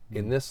days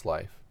in this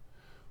life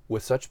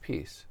with such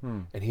peace.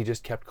 And he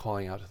just kept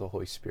calling out to the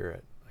Holy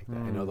Spirit. Like,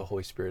 I know the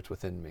Holy Spirit's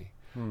within me.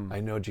 I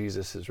know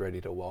Jesus is ready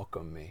to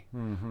welcome me.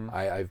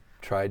 I've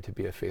tried to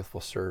be a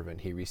faithful servant.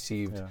 He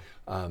received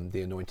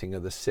the anointing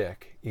of the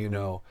sick, you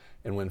know.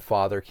 And when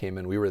Father came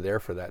in, we were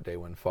there for that day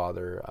when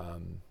Father,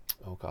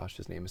 oh gosh,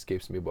 his name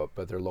escapes me,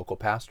 but their local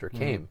pastor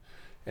came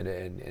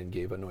and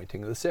gave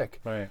anointing of the sick.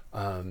 Right.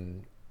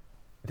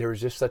 There was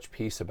just such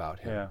peace about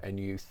him. Yeah. And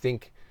you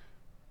think,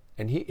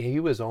 and he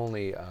was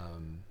only,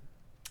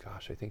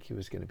 gosh, I think he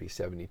was going to be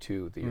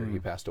 72 the year he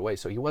passed away.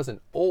 So he wasn't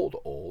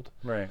old.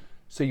 Right.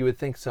 So you would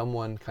think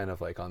someone kind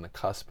of like on the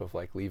cusp of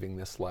like leaving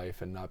this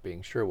life and not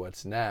being sure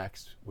what's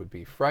next would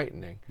be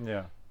frightening.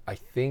 Yeah. I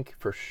think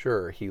for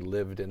sure he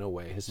lived in a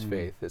way, his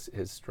faith,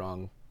 his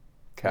strong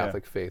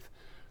Catholic faith,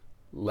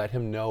 let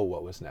him know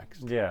what was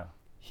next. Yeah.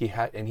 He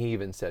had, and he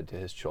even said to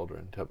his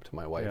children, to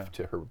my wife,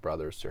 to her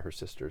brothers, to her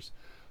sisters,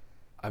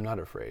 I'm not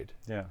afraid.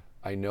 Yeah.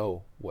 I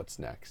know what's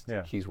next.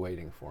 Yeah. He's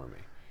waiting for me.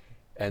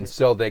 And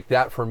so like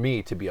that for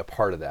me to be a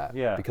part of that.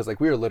 Yeah. Because like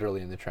we were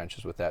literally in the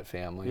trenches with that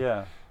family.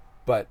 Yeah.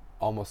 But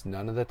almost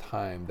none of the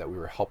time that we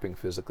were helping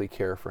physically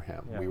care for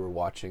him, we were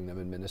watching them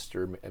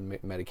administer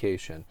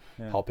medication,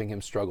 helping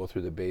him struggle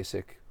through the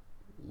basic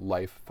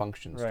life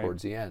functions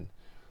towards the end.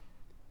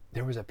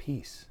 There was a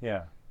peace.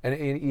 Yeah. And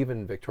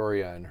even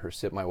Victoria and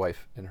my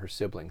wife and her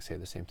siblings say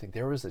the same thing.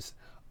 There was this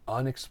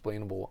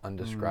unexplainable,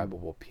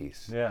 undescribable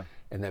peace. Yeah.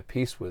 And that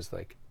peace was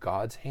like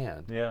God's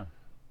hand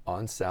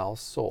on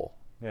Sal's soul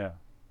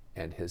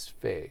and his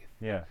faith.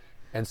 Yeah.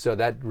 And so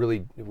that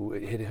really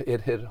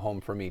it hit home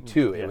for me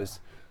too. It was,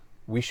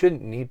 we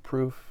shouldn't need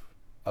proof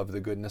of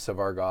the goodness of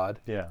our God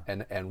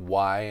and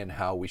why and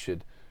how we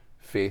should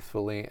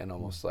faithfully and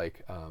almost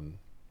like,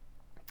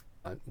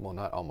 well,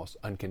 not almost,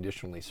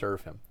 unconditionally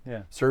serve him.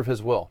 Yeah. Serve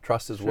his will,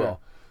 trust his will.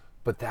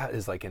 But that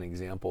is like an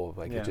example of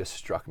like, it just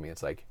struck me.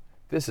 It's like,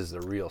 this is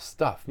the real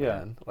stuff,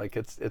 man. Like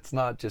it's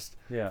not just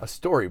a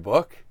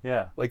storybook.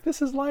 Yeah. Like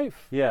this is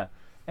life. Yeah.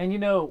 And you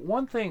know,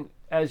 one thing,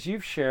 as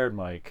you've shared,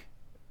 Mike,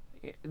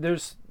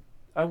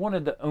 I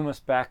wanted to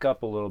almost back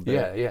up a little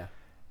bit.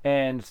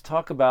 And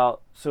talk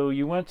about, so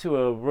you went to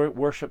a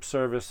worship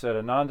service at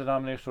a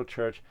non-denominational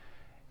church,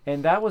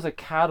 and that was a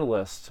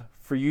catalyst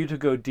for you to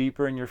go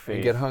deeper in your faith.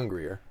 And get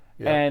hungrier.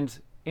 And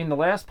in the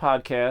last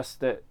podcast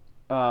that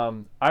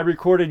I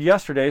recorded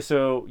yesterday,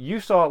 so you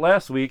saw it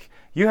last week,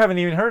 you haven't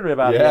even heard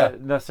about it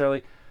yet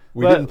necessarily.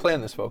 We didn't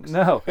plan this, folks.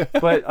 No,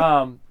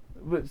 but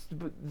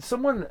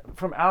someone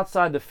from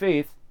outside the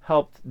faith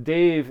helped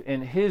Dave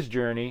in his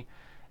journey.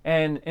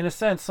 And in a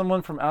sense,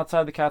 someone from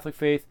outside the Catholic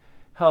faith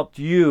helped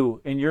you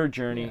in your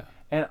journey. Yeah.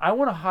 And I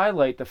want to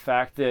highlight the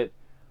fact that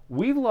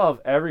we love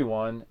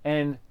everyone.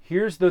 And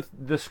here's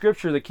the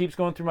scripture that keeps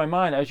going through my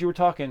mind as you were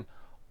talking.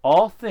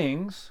 All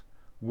things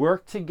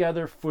work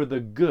together for the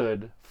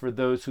good for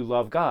those who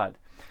love God.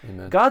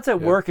 Amen. God's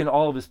at work in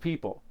all of his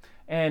people.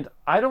 And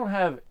I don't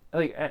have,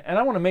 and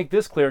I want to make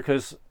this clear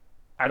because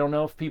I don't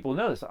know if people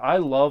know this. I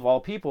love all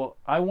people.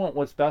 I want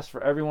what's best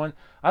for everyone.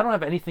 I don't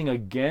have anything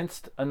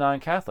against a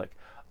non-Catholic.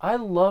 I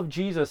love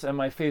Jesus and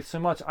my faith so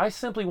much. I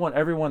simply want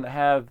everyone to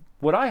have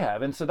what I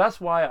have. And so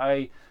that's why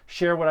I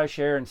share what I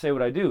share and say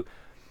what I do.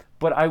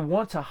 But I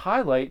want to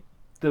highlight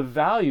the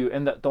value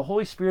and that the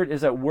Holy Spirit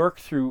is at work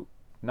through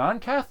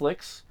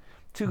non-Catholics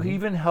to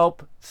even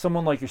help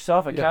someone like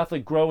yourself, a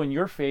Catholic, grow in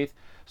your faith.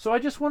 So I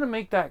just want to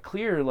make that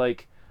clear.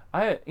 Like,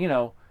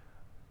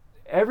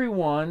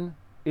 everyone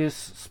is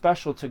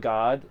special to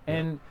God,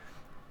 and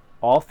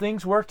all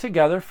things work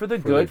together for the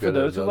good for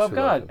those who love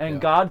God. And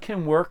God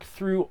can work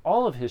through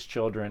all of his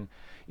children,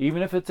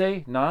 even if it's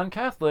a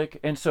non-Catholic.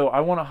 And so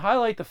I want to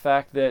highlight the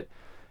fact that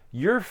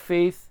your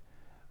faith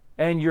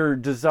and your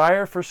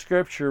desire for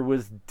Scripture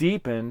was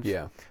deepened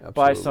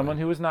by someone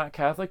who was not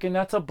Catholic, and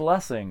that's a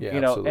blessing. Yeah,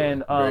 absolutely.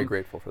 And very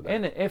grateful for that.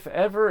 And if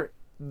ever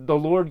the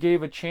Lord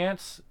gave a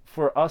chance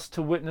for us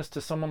to witness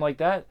to someone like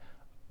that,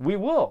 we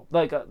will.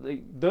 Like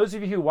those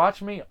of you who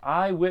watch me,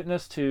 I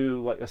witness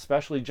to, like,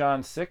 especially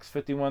John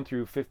 6:51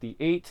 through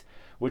 58,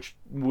 which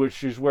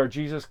is where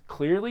Jesus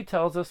clearly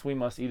tells us we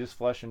must eat his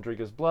flesh and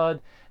drink his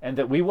blood, and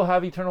that we will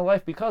have eternal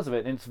life because of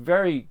it. And it's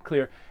very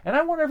clear. And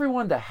I want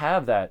everyone to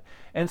have that.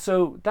 And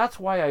so that's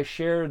why I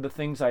share the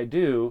things I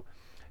do.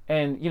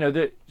 And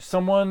that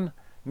someone,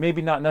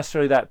 maybe not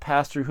necessarily that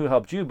pastor who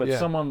helped you, but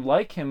someone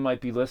like him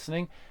might be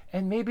listening.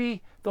 And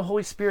maybe the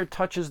Holy Spirit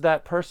touches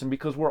that person,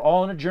 because we're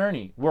all on a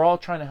journey. We're all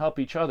trying to help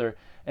each other.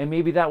 And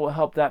maybe that will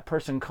help that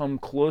person come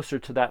closer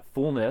to that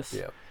fullness.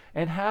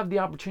 and have the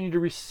opportunity to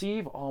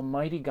receive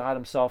Almighty God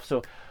himself.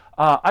 So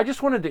I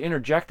just wanted to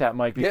interject that,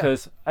 Mike,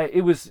 because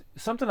it was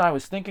something I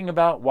was thinking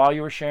about while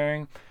you were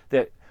sharing,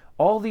 that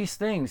all these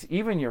things,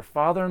 even your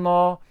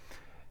father-in-law,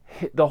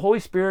 the Holy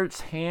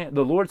Spirit's hand,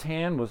 the Lord's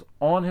hand was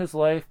on his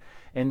life,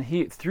 and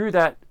he through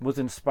that was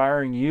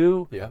inspiring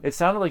you. Yeah. It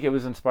sounded like it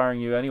was inspiring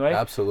you anyway.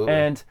 Absolutely.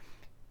 And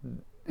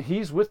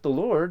he's with the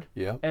Lord,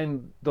 Yeah.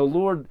 and the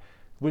Lord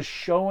was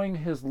showing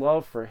his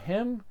love for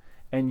him,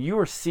 and you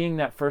were seeing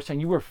that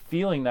firsthand. You were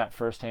feeling that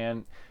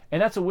firsthand,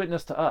 and that's a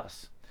witness to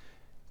us.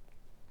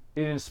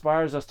 It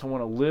inspires us to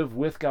want to live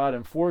with God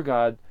and for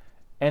God,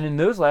 and in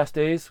those last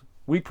days,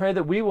 we pray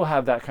that we will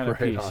have that kind of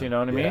Right peace. on. You know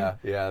what I mean?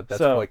 Yeah. That's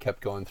So- what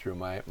kept going through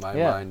my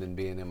mind and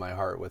being in my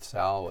heart with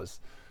Sal was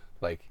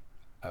like,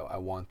 I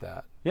want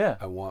that. Yeah.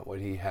 I want what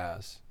he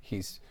has.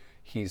 He's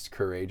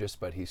courageous,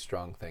 but he's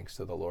strong thanks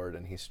to the Lord,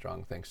 and he's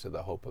strong thanks to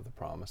the hope of the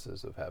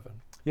promises of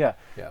heaven. Yeah.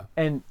 Yeah.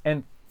 And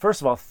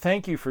first of all,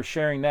 thank you for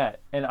sharing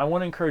that. And I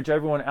want to encourage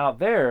everyone out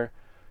there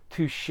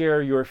to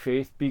share your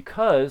faith,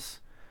 because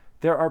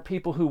there are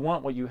people who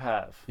want what you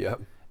have.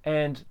 Yep.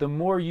 And the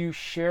more you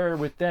share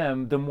with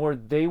them, the more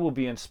they will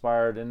be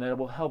inspired, and that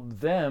will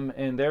help them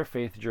in their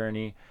faith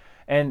journey.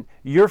 And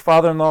your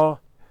father-in-law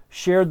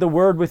shared the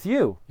word with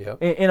you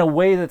in a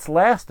way that's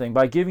lasting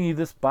by giving you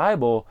this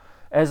Bible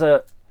as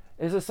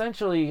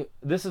essentially,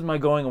 this is my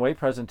going away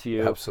present to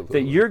you.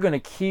 Absolutely. That you're going to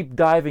keep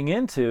diving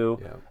into.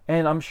 Yeah.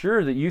 And I'm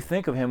sure that you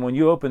think of him when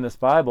you open this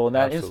Bible, and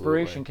that Absolutely.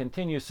 inspiration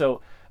continues.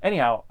 So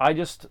anyhow, I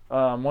just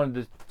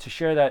wanted to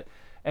share that.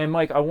 And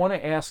Mike, I want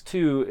to ask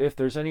too, if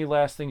there's any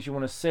last things you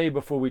want to say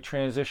before we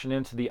transition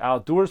into the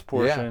outdoors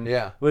portion.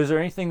 Yeah. Was there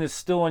anything that's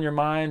still on your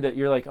mind that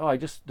you're like,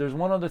 there's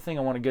one other thing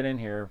I want to get in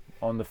here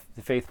on the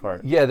faith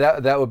part? Yeah,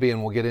 that would be,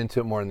 and we'll get into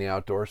it more in the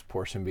outdoors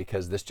portion,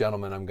 because this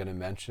gentleman I'm going to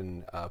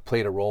mention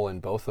played a role in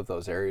both of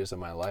those areas of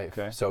my life.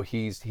 Okay. So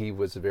he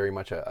was very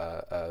much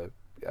a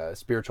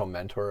spiritual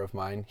mentor of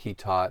mine. He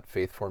taught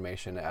faith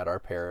formation at our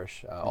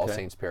parish, All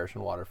Saints Parish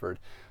in Waterford.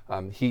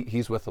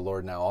 He's with the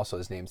Lord now also.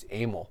 His name's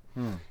Emil.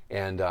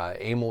 And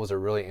Emil was a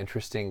really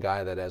interesting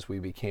guy that as we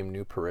became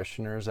new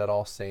parishioners at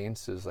All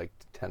Saints, it was like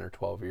 10 or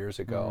 12 years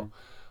ago,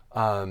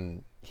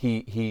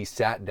 he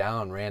sat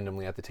down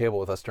randomly at the table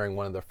with us during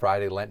one of the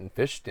Friday Lenten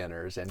fish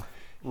dinners. And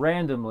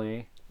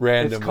Randomly.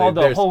 Randomly. It's called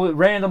the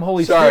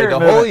Holy Sorry, Spirit.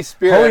 the Holy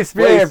Spirit. Holy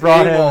Spirit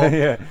brought him.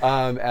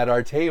 Yeah. At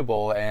our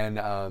table, and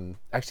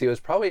actually,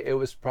 it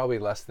was probably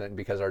less than,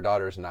 because our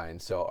daughter's 9,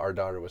 so our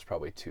daughter was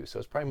probably 2, so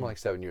it's probably more like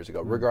 7 years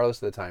ago.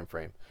 Regardless of the time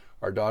frame,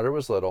 our daughter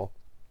was little.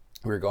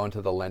 We were going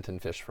to the Lenten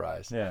fish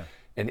fries. Yeah.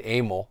 And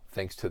Emil,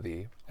 thanks to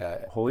the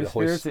Holy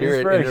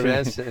Spirit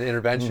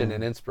intervention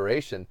and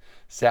inspiration,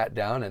 sat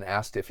down and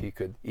asked if he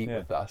could eat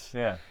with us.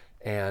 Yeah.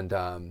 And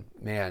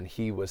man,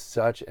 he was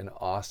such an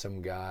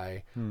awesome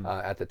guy.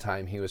 At the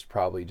time, he was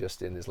probably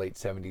just in his late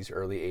 70s,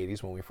 early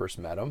 80s when we first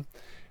met him.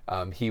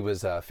 He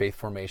was a faith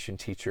formation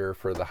teacher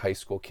for the high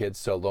school kids.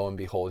 So lo and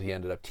behold, he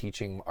ended up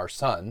teaching our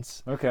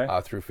sons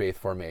through faith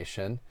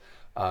formation.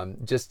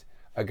 Just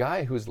a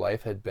guy whose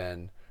life had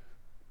been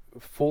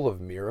full of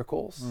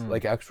miracles,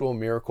 like actual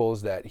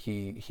miracles that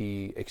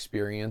he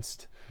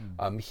experienced.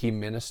 He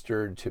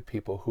ministered to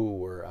people who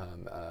were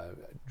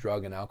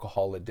drug and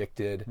alcohol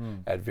addicted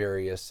at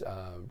various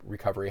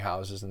recovery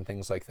houses and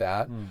things like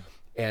that.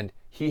 And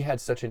he had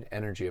such an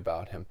energy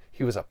about him.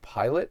 He was a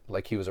pilot,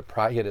 like he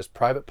had his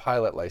private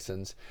pilot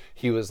license.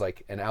 He was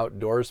like an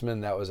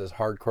outdoorsman that was as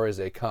hardcore as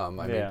they come.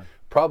 I mean,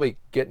 probably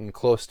getting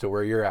close to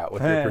where you're at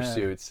with your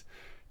pursuits,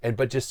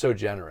 but just so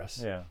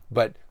generous. Yeah.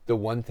 But the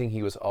one thing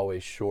he was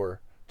always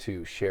sure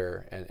to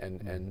share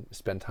and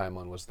spend time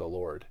on was the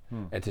Lord,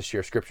 and to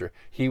share Scripture.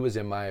 He was,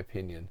 in my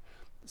opinion,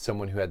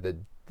 someone who had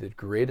the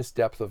greatest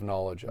depth of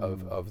knowledge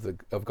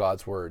of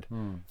God's Word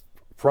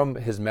from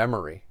his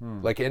memory.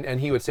 Like, and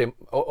he would say,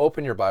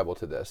 "Open your Bible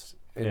to this,"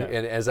 and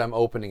as I'm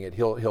opening it,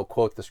 he'll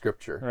quote the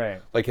Scripture,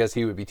 right? Like as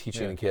he would be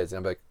teaching the kids, and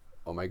I'm like,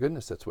 "Oh my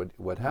goodness, that's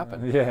what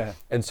happened." Yeah.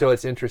 And so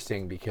it's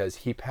interesting because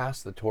he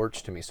passed the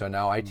torch to me. So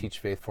now I teach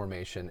faith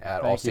formation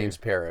at All Saints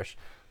Parish.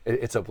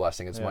 It's a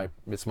blessing.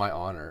 It's my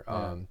honor.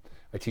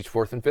 I teach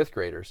 4th and 5th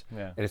graders,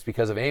 and it's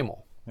because of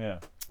Emil. Yeah.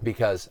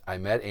 Because I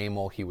met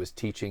Emil. He was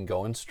teaching,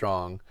 going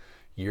strong.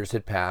 Years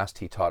had passed.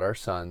 He taught our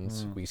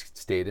sons. We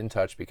stayed in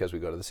touch because we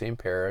go to the same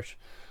parish.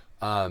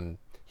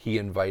 He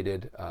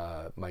invited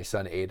my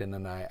son Aiden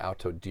and I out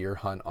to deer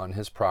hunt on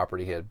his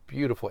property. He had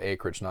beautiful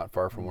acreage not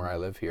far from where I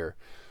live here.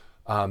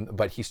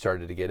 But he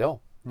started to get ill.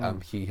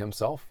 He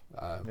himself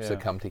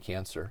succumbed to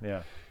cancer.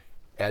 Yeah.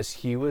 As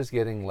he was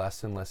getting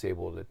less and less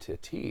able to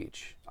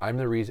teach, I'm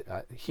the reason.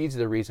 He's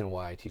the reason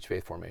why I teach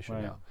faith formation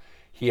now.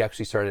 He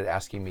actually started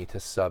asking me to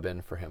sub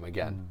in for him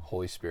again.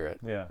 Holy Spirit,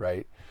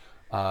 right?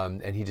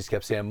 And he just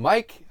kept saying,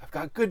 "Mike, I've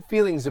got good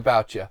feelings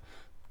about you.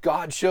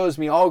 God shows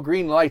me all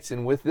green lights,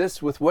 and with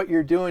what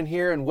you're doing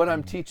here and what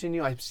I'm teaching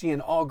you, I'm seeing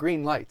all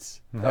green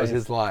lights." That was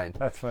his line.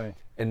 That's funny.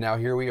 And now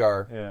here we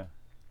are. Yeah.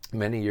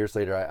 Many years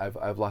later,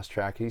 I've lost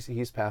track.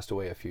 He's passed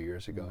away a few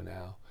years ago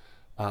now.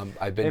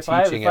 I've been If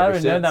teaching I ever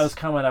had known that was since.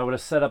 coming, I would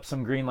have set up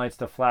some green lights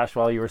to flash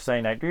while you were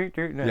saying that.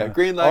 Yeah,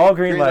 green light. All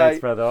green lights,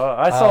 light. brother.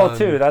 I saw it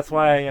too. That's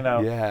why,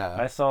 Yeah.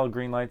 I saw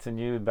green lights in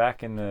you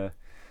back in the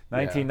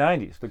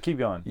 1990s. But keep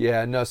going.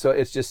 Yeah, no, so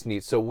it's just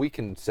neat. So we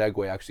can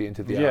segue actually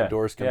into the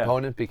outdoors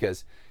component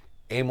because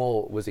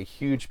Emil was a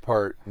huge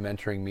part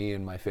mentoring me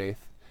in my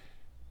faith,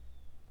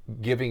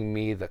 giving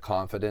me the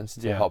confidence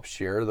to help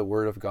share the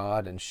Word of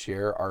God and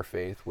share our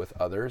faith with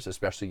others,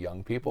 especially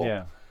young people.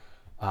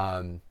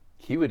 Yeah.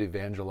 He would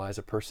evangelize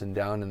a person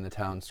down in the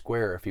town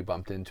square if he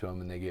bumped into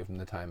him and they gave him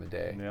the time of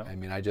day. Yeah. I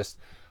mean, I just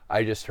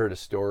heard a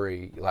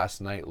story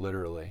last night,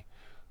 literally,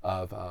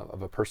 of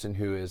a person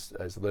who is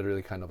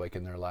literally kind of like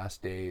in their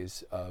last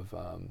days of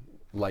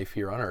life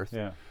here on earth.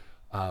 Yeah.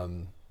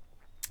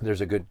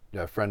 There's a good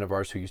friend of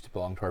ours who used to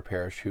belong to our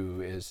parish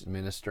who is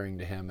ministering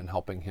to him and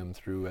helping him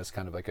through as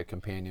kind of like a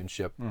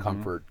companionship,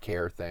 comfort,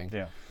 care thing.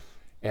 Yeah.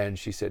 And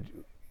she said,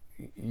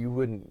 you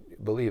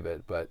wouldn't believe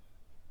it, but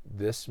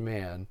this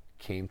man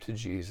came to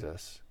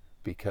Jesus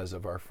because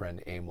of our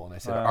friend Emil. And I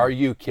said, are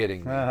you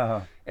kidding me?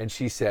 And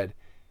she said,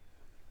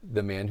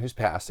 the man who's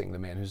passing, the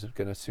man who's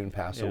going to soon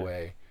pass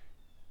away,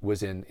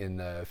 was in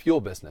the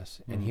fuel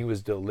business. And he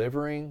was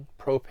delivering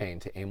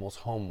propane to Emil's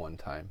home one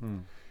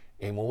time.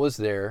 Emil was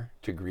there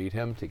to greet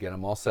him, to get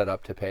him all set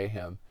up to pay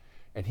him.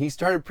 And he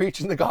started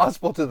preaching the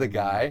gospel to the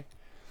guy.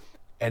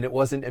 And it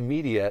wasn't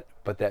immediate,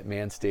 but that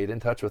man stayed in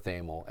touch with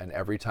Emil. And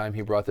every time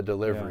he brought the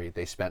delivery,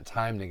 they spent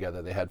time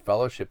together. They had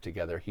fellowship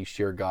together. He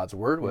shared God's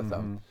word with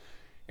them.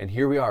 And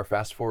here we are,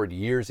 fast forward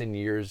years and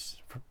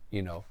years,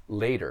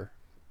 later.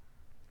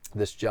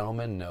 This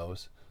gentleman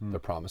knows the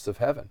promise of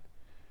heaven.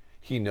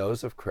 He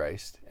knows of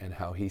Christ and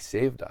how he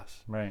saved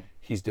us. Right.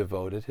 He's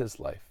devoted his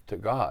life to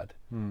God.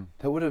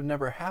 That would have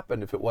never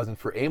happened if it wasn't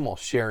for Emil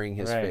sharing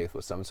his faith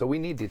with someone. So we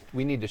need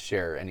to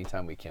share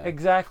anytime we can.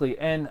 Exactly.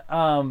 And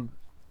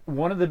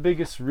one of the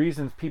biggest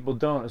reasons people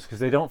don't is because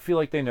they don't feel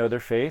like they know their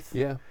faith.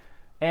 Yeah.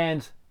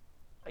 And,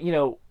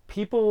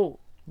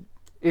 people,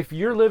 if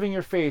you're living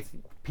your faith,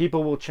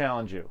 people will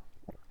challenge you.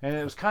 And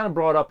it was kind of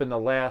brought up in the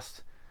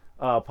last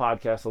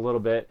podcast a little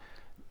bit.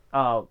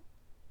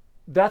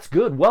 That's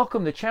good.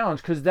 Welcome the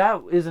challenge, because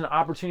that is an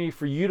opportunity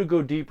for you to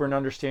go deeper and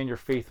understand your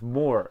faith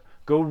more.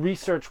 Go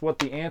research what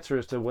the answer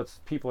is to what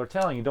people are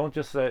telling you. Don't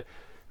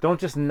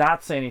just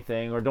not say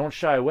anything or don't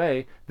shy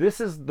away.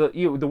 This is the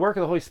work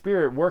of the Holy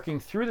Spirit working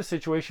through the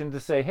situation to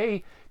say,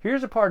 hey,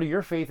 here's a part of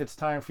your faith it's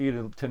time for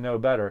you to know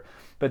better.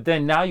 But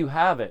then now you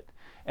have it.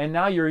 And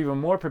now you're even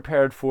more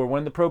prepared for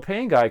when the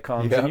propane guy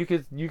comes, and you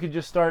could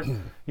just start.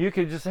 You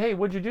could just, hey,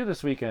 what'd you do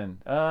this weekend?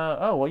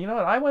 Well, you know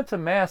what? I went to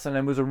mass, and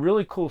it was a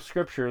really cool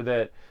scripture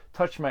that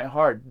touched my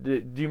heart.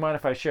 Do you mind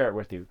if I share it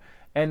with you?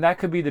 And that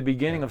could be the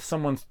beginning of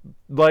someone's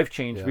life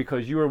change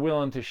because you are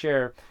willing to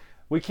share.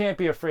 We can't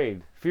be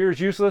afraid. Fear is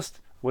useless.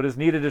 What is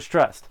needed is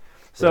trust.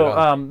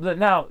 So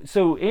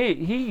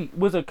he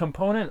was a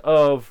component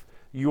of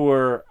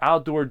your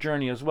outdoor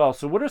journey as well.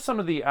 So what are some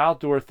of the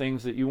outdoor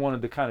things that you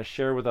wanted to kind of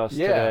share with us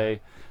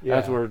today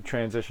as we're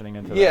transitioning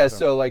into that? Yeah,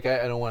 so like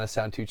I don't want to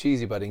sound too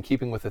cheesy, but in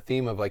keeping with the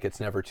theme of like it's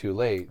never too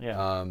late,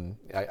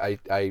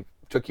 I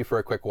took you for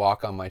a quick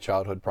walk on my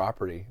childhood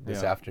property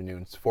this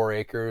afternoon. It's 4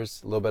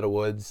 acres, a little bit of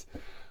woods.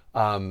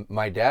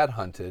 My dad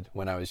hunted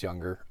when I was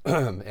younger,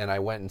 and I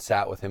went and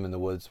sat with him in the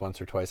woods once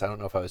or twice. I don't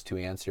know if I was too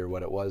antsy or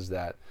what it was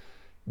that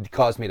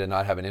caused me to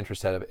not have an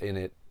interest in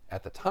it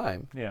at the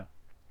time. Yeah.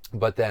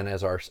 But then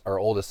as our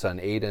oldest son,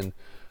 Aiden,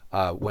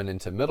 went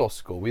into middle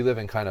school, we live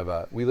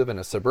in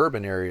a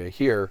suburban area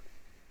here,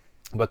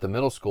 but the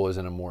middle school is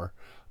in a more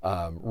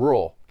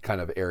rural kind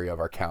of area of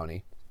our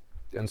county.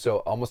 And so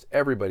almost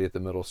everybody at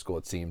the middle school,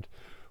 it seemed,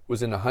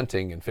 was into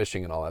hunting and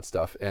fishing and all that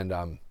stuff.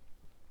 And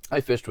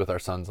I fished with our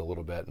sons a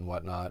little bit and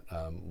whatnot,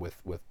 with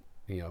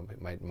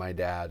my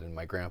dad and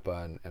my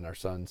grandpa and our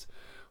sons,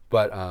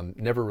 but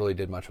never really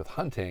did much with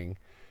hunting.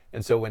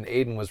 And so when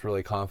Aiden was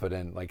really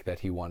confident, like that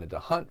he wanted to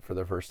hunt for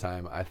the first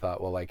time, I thought,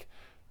 well, like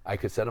I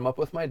could set him up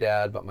with my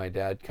dad, but my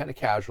dad kind of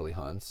casually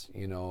hunts,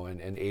 and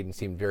Aiden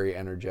seemed very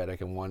energetic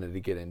and wanted to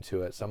get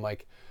into it. So I'm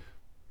like,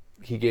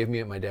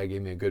 my dad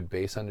gave me a good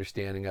base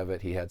understanding of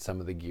it. He had some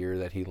of the gear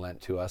that he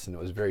lent to us, and it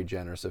was very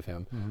generous of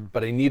him.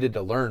 But I needed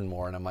to learn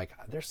more, and I'm like,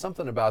 there's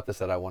something about this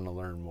that I want to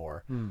learn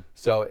more.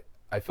 So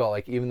I felt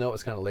like even though it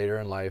was kind of later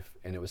in life,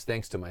 and it was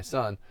thanks to my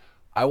son,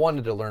 I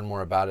wanted to learn more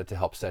about it to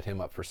help set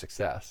him up for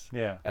success.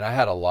 Yeah. And I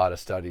had a lot of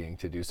studying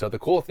to do. So the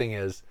cool thing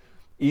is,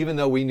 even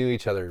though we knew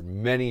each other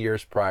many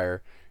years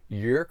prior,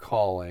 your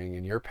calling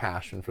and your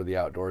passion for the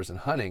outdoors and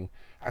hunting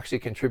actually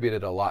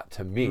contributed a lot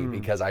to me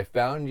because I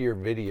found your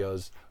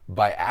videos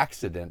by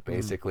accident,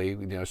 basically,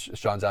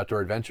 Sean's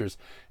Outdoor Adventures,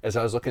 as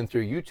I was looking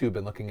through YouTube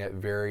and looking at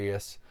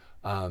various,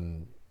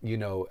 I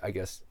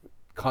guess,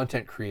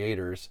 content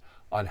creators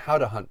on how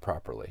to hunt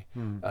properly,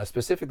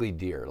 specifically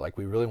deer. Like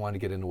we really wanted to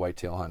get into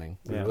whitetail hunting.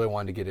 We really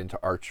wanted to get into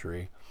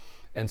archery.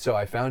 And so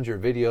I found your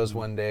videos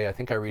one day. I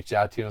think I reached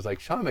out to you and I was like,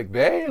 Sean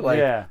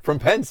McVeigh, from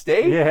Penn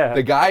State?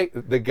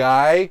 The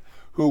guy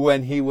who,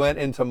 when he went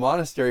into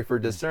monastery for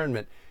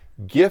discernment,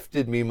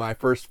 gifted me my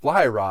first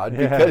fly rod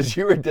because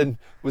you were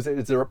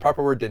is there a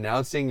proper word,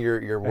 denouncing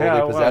your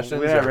worldly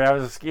possessions?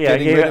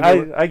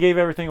 Whatever. I gave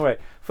everything away,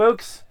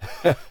 folks.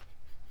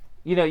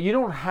 You know, you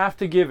don't have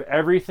to give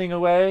everything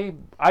away.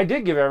 I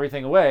did give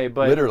everything away,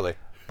 but literally.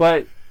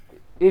 But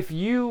if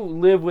you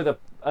live with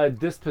a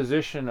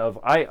disposition of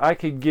I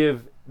could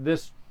give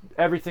this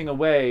everything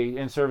away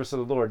in service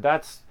of the Lord,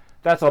 that's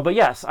all. But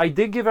yes, I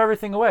did give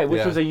everything away,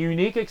 which was a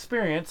unique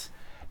experience.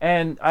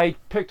 And I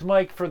picked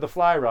Mike for the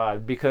fly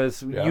rod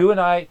because you and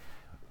I,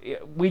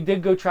 we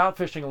did go trout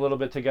fishing a little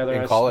bit together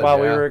in college,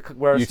 while we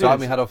were you taught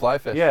me how to fly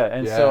fish. Yeah,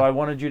 and so I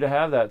wanted you to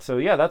have that. So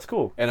yeah, that's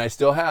cool. And I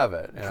still have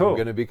it. And cool. I'm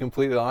going to be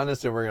completely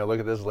honest, and we're going to look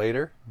at this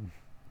later.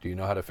 Do you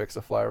know how to fix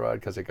a fly rod?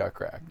 Because it got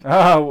cracked.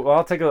 Oh, well,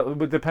 I'll take a look.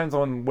 It depends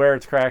on where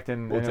it's cracked.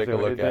 We'll take a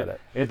look at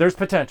it. There's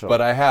potential. But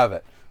I have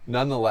it.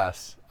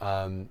 Nonetheless,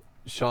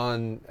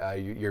 Sean,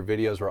 your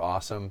videos were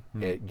awesome.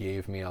 It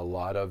gave me a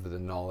lot of the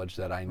knowledge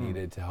that I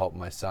needed to help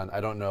my son.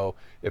 I don't know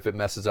if it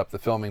messes up the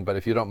filming, but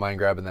if you don't mind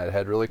grabbing that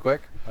head really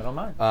quick. I don't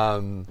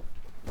mind.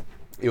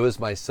 It was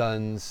my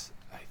son's,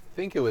 I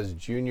think it was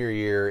junior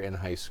year in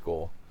high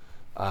school.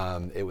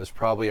 It was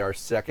probably our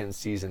second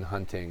season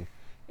hunting,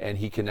 and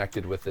he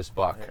connected with this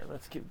buck. Here,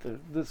 let's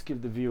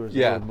give the viewers a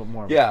little bit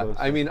more. Yeah,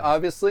 I mean,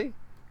 obviously,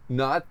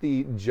 not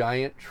the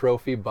giant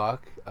trophy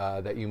buck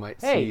that you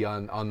might see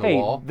on the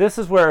wall. This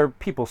is where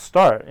people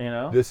start, you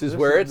know. This is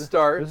where it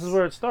starts. This is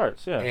where it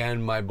starts, yeah.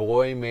 And my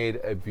boy made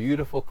a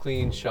beautiful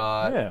clean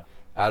shot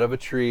out of a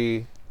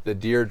tree. The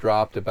deer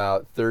dropped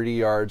about 30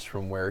 yards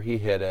from where he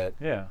hit it.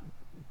 Yeah.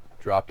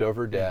 Dropped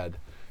over dead.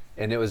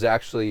 And it was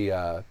actually,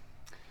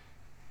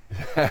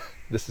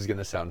 this is going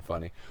to sound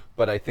funny,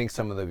 but I think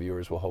some of the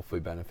viewers will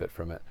hopefully benefit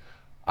from it.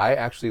 I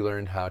actually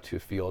learned how to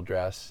field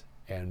dress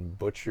and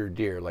butcher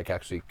deer, like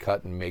actually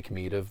cut and make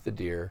meat of the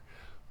deer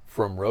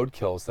from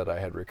roadkills that I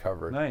had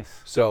recovered.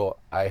 Nice. So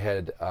I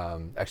had,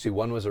 actually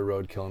one was a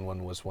roadkill and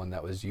one was one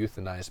that was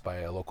euthanized by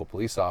a local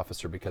police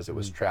officer because it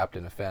was trapped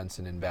in a fence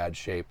and in bad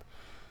shape.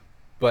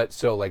 But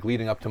so like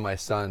leading up to my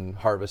son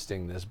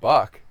harvesting this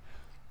buck,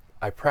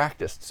 I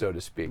practiced, so to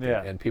speak.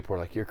 Yeah. And people were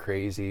like, you're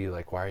crazy.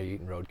 Like, why are you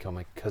eating roadkill? I'm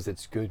like, because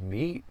it's good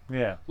meat.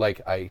 Yeah.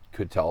 Like, I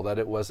could tell that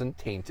it wasn't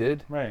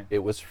tainted. Right. It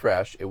was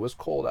fresh. It was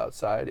cold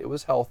outside. It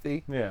was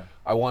healthy. Yeah.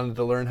 I wanted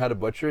to learn how to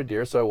butcher a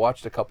deer, so I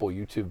watched a couple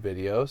YouTube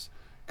videos,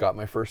 got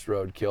my first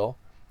roadkill,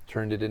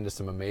 turned it into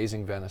some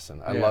amazing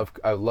venison. I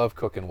love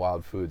cooking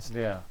wild foods.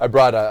 Yeah. I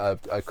brought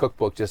a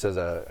cookbook just as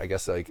a, I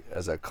guess, like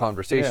as a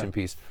conversation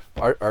piece.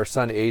 Our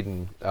son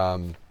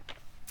Aiden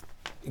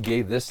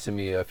gave this to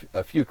me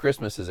a few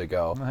Christmases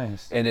ago.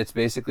 Nice. And it's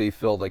basically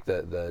filled, like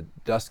the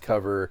dust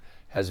cover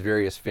has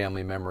various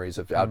family memories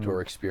of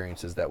outdoor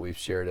experiences that we've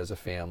shared as a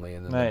family,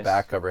 and then the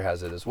back cover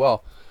has it as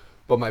well.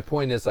 But my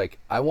point is, like,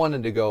 I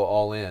wanted to go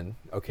all in,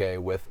 okay,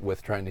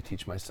 with trying to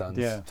teach my sons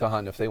to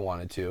hunt if they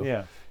wanted to.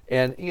 Yeah.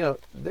 And, you know,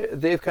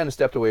 they've kind of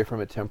stepped away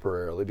from it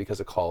temporarily because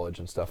of college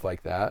and stuff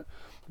like that.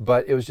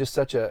 But it was just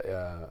such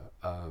I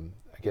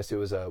guess it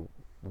was a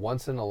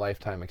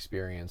once-in-a-lifetime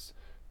experience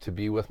to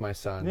be with my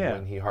son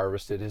when he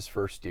harvested his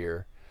first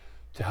deer,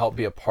 to help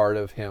be a part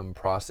of him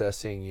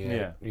processing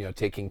it, you know,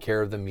 taking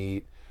care of the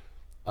meat.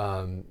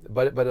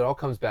 But it all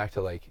comes back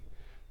to, like,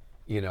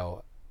 you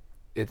know,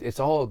 it's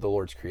all the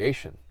Lord's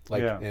creation.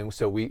 Like, and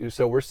so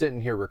we're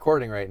sitting here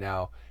recording right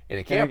now in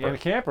a camper. In a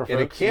camper, folks. In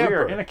a camper. We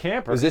are in a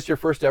camper. Is this your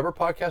first ever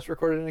podcast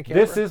recorded in a camper?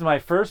 This is my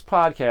first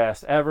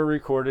podcast ever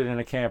recorded in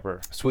a camper.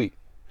 Sweet.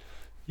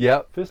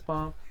 Yep. Fist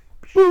bump.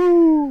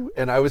 Boo!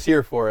 And I was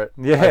here for it.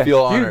 Yeah. I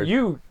feel honored.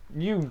 You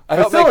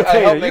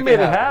facilitated. You made it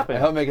happen. I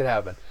helped make it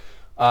happen.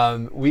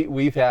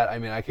 We've had, I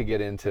mean, I could get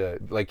into,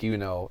 like, you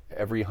know,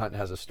 every hunt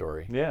has a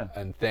story. Yeah.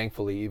 And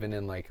thankfully, even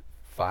in like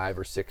 5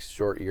 or 6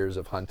 short years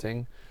of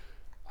hunting,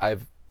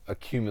 I've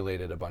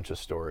accumulated a bunch of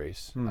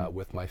stories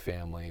with my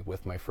family,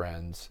 with my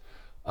friends.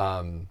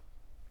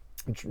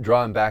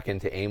 Drawing back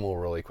into Emil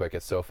really quick,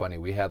 it's so funny.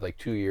 We had like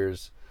 2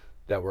 years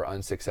that were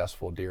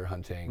unsuccessful deer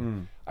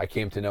hunting. I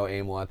came to know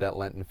Emil at that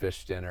Lenten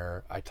fish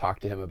dinner. I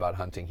talked to him about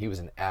hunting. He was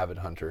an avid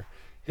hunter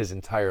his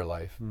entire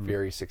life,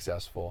 very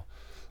successful.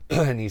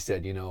 And he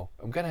said, you know,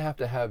 I'm going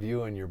to have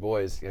you and your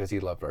boys, because he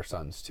loved our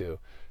sons too,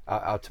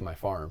 out to my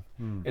farm.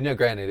 And now,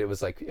 granted, it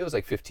was like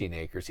 15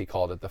 acres. He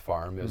called it the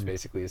farm. It was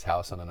basically his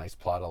house on a nice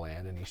plot of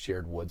land, and he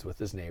shared woods with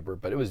his neighbor.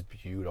 But it was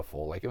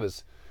beautiful. Like, it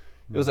was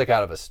like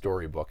out of a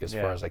storybook as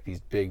far as like these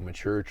big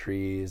mature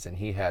trees, and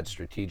he had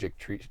strategic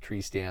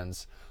tree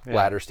stands,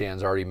 ladder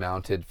stands already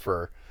mounted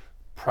for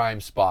prime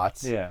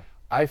spots. Yeah,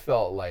 I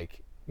felt like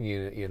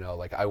you know,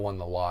 like I won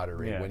the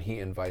lottery when he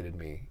invited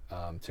me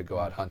to go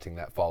out hunting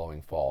that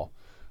following fall.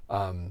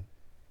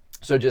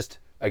 So just,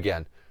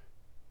 again,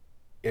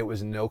 it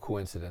was no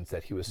coincidence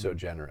that he was so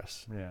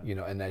generous, you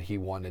know, and that he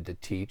wanted to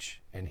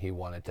teach and he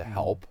wanted to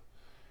help,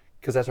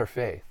 because that's our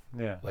faith.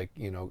 Yeah. Like,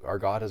 you know, our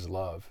God is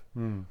love.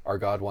 Our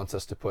God wants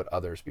us to put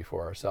others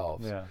before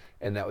ourselves. Yeah.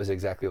 And that was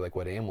exactly like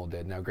what Emil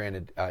did. Now,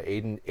 granted,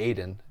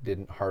 Aiden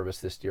didn't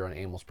harvest this deer on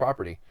Emil's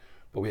property,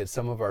 but we had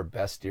some of our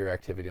best deer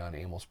activity on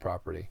Emil's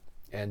property,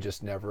 and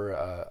just never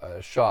a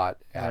shot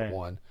at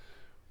one.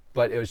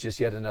 But it was just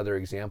yet another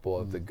example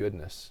of the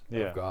goodness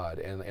of God.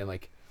 And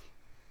like,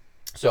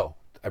 so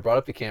I brought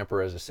up the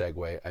camper as a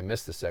segue. I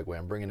missed the segue.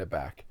 I'm bringing it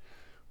back.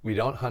 We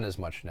don't hunt as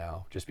much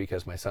now just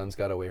because my son's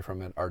got away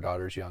from it. Our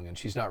daughter's young and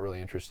she's not really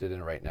interested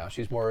in it right now.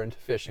 She's more into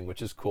fishing,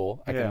 which is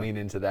cool. I can lean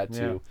into that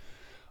too.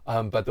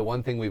 But the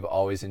one thing we've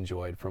always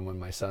enjoyed from when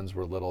my sons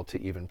were little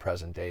to even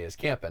present day is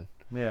camping.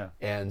 Yeah.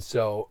 And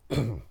so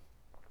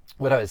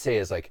what I would say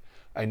is, like,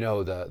 I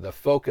know the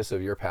focus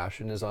of your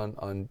passion is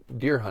on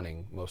deer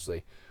hunting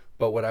mostly.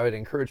 But what I would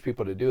encourage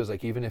people to do is,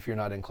 like, even if you're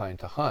not inclined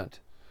to hunt,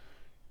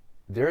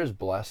 there is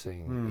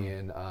blessing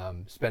in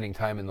spending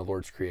time in the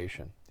Lord's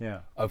creation,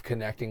 of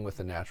connecting with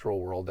the natural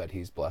world that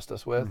He's blessed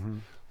us with.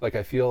 Like,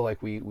 I feel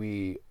like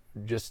we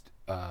just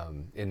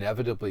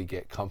inevitably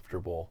get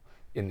comfortable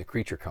in the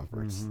creature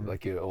comforts.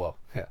 Like,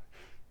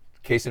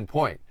 case in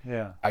point,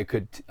 I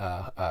could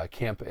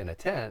camp in a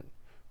tent,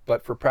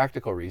 but for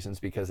practical reasons,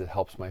 because it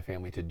helps my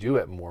family to do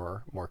it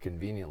more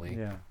conveniently,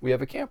 we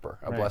have a camper,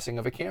 a blessing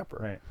of a camper.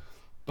 Right.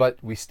 But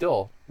we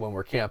still, when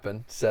we're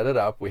camping, set it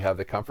up. We have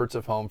the comforts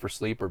of home for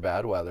sleep or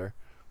bad weather,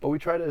 but we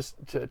try to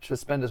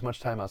spend as much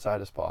time outside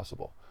as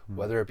possible,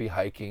 whether it be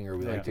hiking or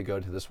we like to go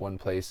to this one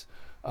place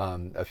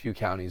a few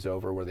counties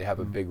over where they have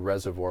a big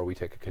reservoir. We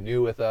take a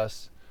canoe with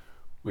us.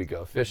 We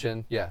go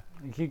fishing. Yeah.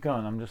 You keep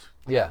going. I'm going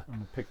to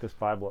pick this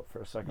Bible up for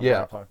a second.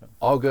 Yeah.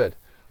 All good.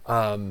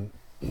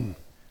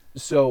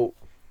 So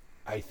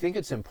I think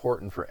it's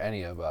important for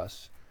any of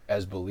us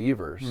as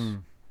believers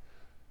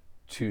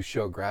to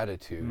show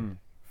gratitude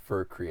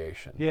for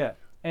creation. Yeah.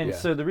 And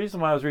so the reason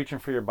why I was reaching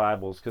for your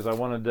Bibles, because I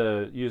wanted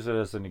to use it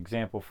as an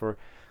example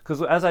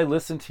because as I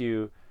listen to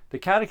you, the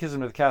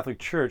Catechism of the Catholic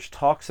Church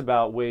talks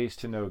about ways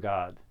to know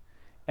God.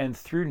 And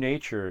through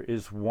nature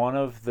is one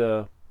of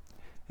the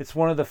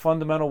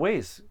fundamental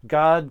ways.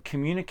 God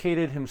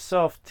communicated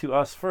Himself to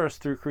us first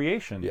through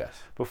creation.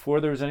 Yes. Before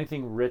there was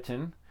anything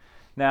written.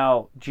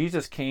 Now,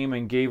 Jesus came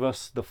and gave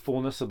us the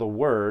fullness of the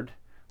Word,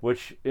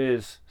 which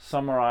is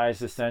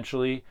summarized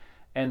essentially,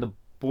 and the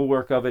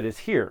bulwark of it is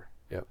here.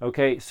 Yep.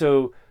 Okay,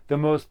 so the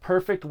most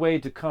perfect way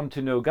to come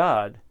to know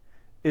God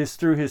is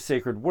through His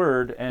sacred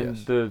Word, and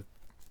the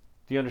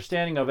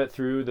understanding of it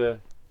through the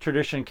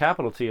tradition,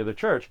 capital T, of the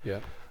Church. Yeah.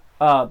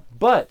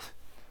 But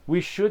we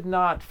should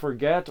not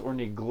forget or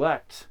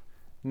neglect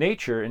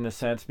nature in a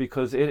sense,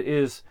 because it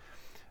is,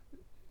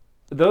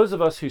 those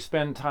of us who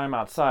spend time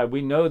outside,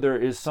 we know there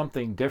is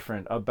something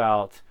different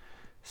about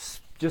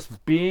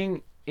just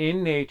being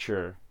in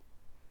nature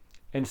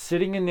and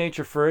sitting in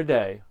nature for a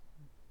day,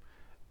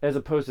 as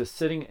opposed to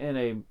sitting in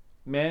a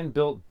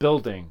man-built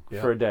building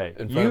for a day.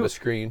 In front of a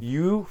screen.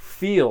 You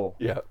feel,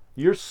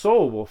 your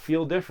soul will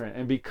feel different.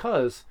 And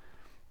because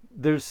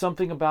there's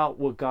something about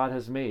what God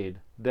has made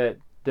that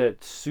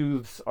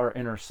soothes our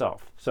inner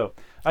self. So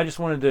I just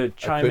wanted to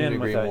chime in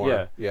with that.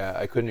 More. Yeah,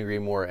 I couldn't agree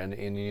more.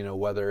 And you know,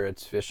 whether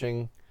it's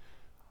fishing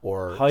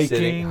or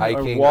hiking or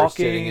walking, or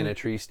sitting in a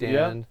tree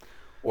stand,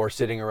 or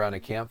sitting around a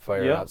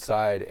campfire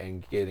outside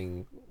and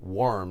getting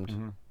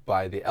warmed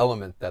by the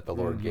element that the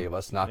Lord gave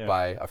us, not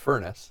by a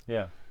furnace.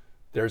 Yeah.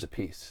 There's a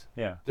peace.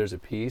 Yeah. There's a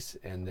peace,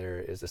 and there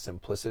is a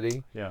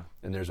simplicity. Yeah.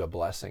 And there's a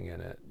blessing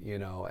in it, you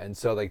know. And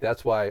so, like,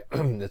 that's why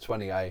it's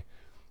funny. I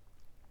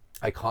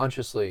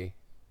consciously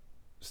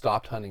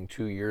stopped hunting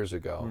 2 years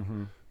ago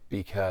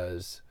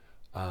because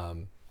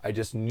I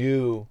just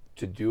knew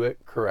to do it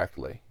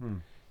correctly,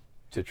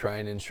 to try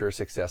and ensure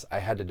success, I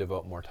had to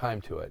devote more time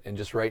to it. And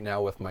just right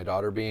now, with my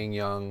daughter being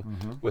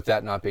young, with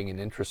that not being an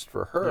interest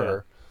for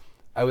her,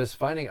 I was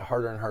finding it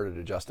harder and harder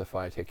to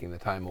justify taking the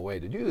time away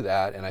to do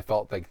that. And I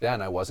felt like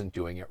then I wasn't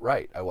doing it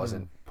right. I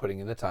wasn't putting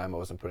in the time. I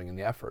wasn't putting in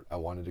the effort. I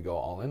wanted to go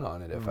all in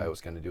on it if I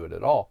was going to do it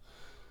at all.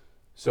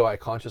 So I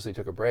consciously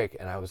took a break,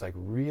 and I was like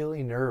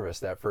really nervous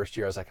that first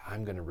year. I was like,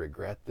 I'm going to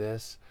regret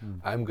this.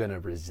 I'm going to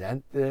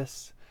resent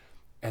this.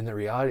 And the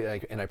reality,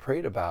 like, and I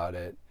prayed about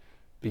it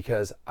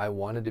because I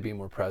wanted to be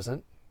more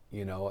present,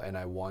 you know, and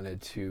I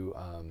wanted to,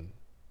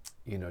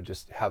 you know,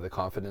 just have the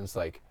confidence,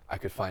 like I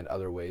could find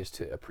other ways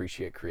to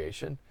appreciate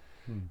creation.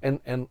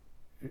 And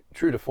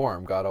true to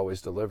form, God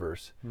always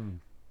delivers.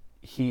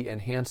 He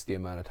enhanced the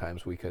amount of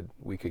times we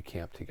could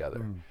camp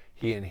together.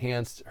 He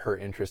enhanced her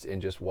interest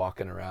in just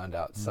walking around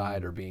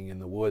outside or being in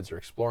the woods or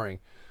exploring.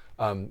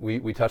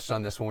 We touched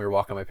on this when we were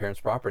walking my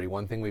parents' property.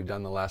 One thing we've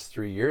done the last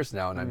 3 years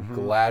now, and I'm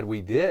glad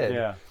we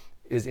did,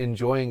 is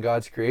enjoying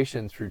God's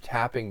creation through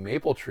tapping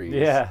maple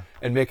trees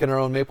and making our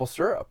own maple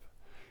syrup.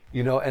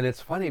 You know, and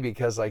it's funny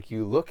because, like,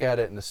 you look at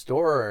it in the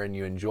store and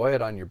you enjoy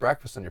it on your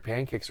breakfast, on your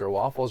pancakes or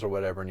waffles or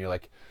whatever, and you're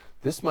like,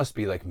 this must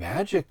be like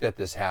magic that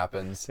this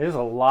happens. It's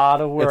a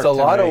lot of work. It's a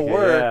lot of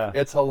work.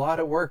 It's a lot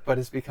of work, but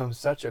it's become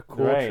such a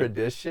cool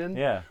tradition.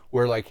 Yeah.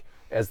 Where, like,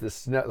 as the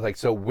snow, like,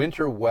 so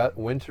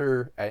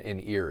winter in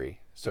Erie.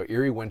 So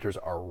Erie winters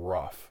are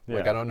rough.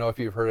 Like, I don't know if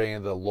you've heard any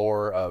of the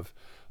lore of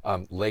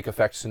lake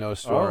effect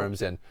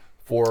snowstorms and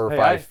 4 or Hey,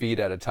 5 feet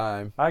at a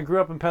time. I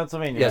grew up in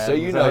Pennsylvania. Yeah, man. so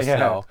you know yeah,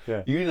 snow.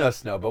 yeah. You know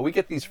snow, but we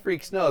get these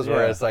freak snows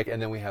where Yeah. it's like,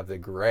 and then we have the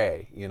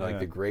gray, like Yeah.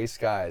 the gray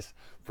skies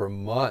for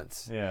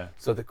months. Yeah.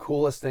 So the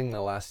coolest thing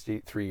the last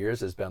 3 years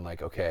has been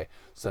like, okay,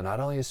 so not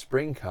only is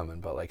spring coming,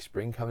 but like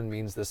spring coming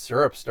means the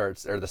syrup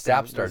starts, or the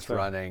sap starts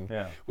running,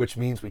 Yeah. which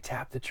means we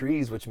tap the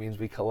trees, which means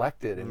we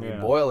collect it and we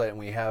Yeah. boil it and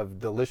we have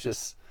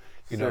delicious,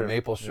 Syrup.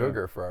 maple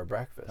sugar for our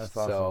breakfast. That's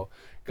awesome. So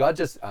God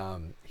just,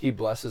 he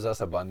blesses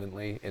us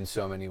abundantly in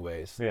so many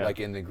ways, Yeah. like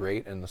in the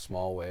great and the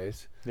small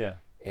ways. Yeah.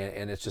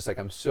 And it's just like,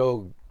 I'm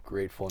so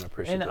grateful and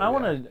appreciative. And I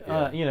want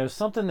to,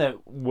 something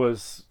that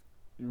was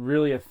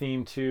really a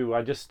theme too.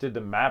 I just did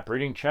the map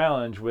reading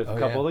challenge with a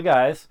couple of the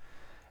guys,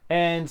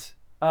 and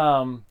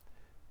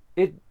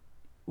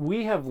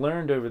we have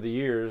learned over the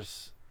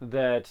years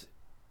that,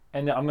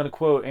 and I'm going to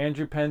quote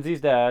Andrew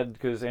Pensie's dad,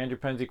 because Andrew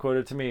Pensie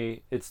quoted to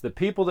me, it's the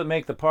people that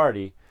make the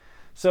party.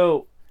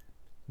 So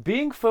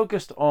being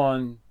focused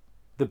on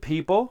the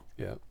people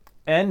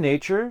and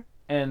nature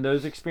and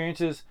those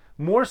experiences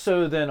more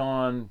so than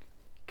on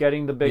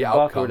getting the big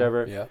buck or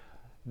whatever,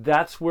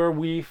 that's where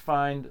we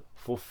find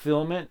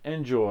fulfillment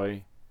and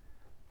joy.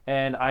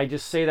 And I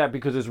just say that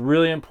because it's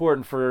really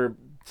important for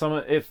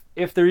some,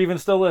 if they're even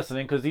still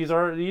listening, because these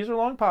are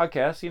long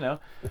podcasts,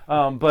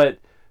 but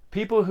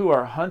people who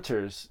are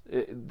hunters,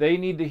 they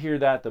need to hear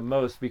that the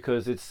most,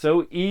 because it's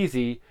so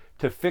easy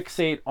to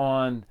fixate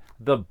on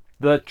the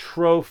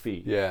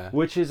trophy,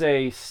 which is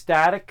a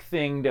static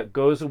thing that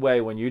goes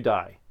away when you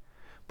die.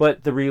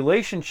 But the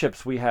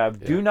relationships we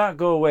have do not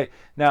go away.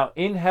 Now,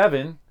 in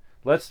heaven,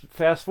 let's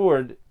fast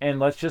forward and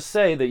let's just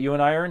say that you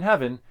and I are in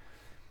heaven.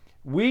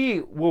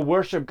 We will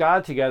worship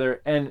God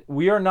together, and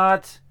we are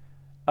not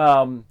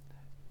on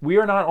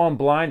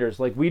blinders.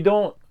 Like, we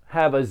don't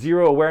have a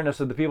zero awareness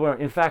of the people.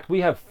 In fact,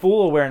 we have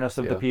full awareness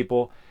of the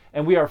people,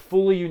 and we are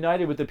fully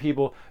united with the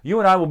people. You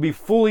and I will be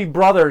fully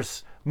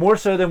brothers, more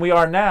so than we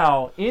are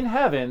now in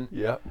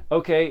heaven.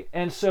 Okay,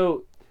 and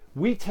so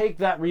we take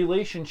that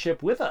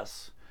relationship with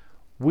us.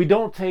 We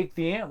don't take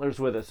the antlers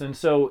with us. And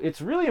so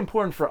it's really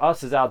important for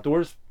us as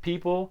outdoors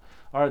people,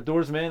 our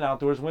outdoorsmen,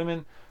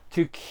 outdoorswomen,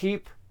 to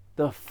keep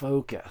the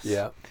focus.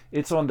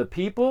 It's on the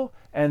people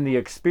and the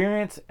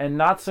experience, and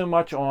not so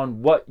much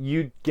on what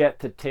you get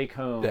to take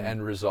home. The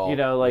end result.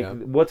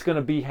 What's going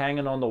to be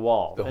hanging on the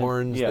wall. The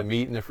horns, the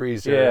meat in the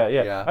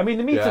freezer. I mean,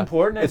 the meat's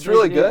important. It's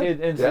really good.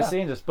 It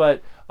sustains us.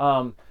 But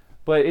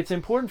it's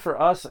important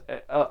for us,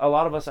 a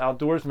lot of us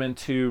outdoorsmen,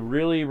 to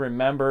really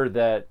remember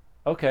that,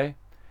 okay,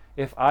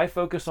 if I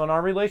focus on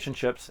our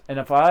relationships and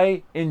if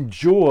I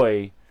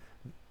enjoy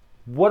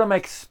what I'm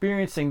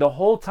experiencing the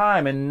whole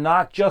time and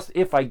not just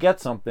if I get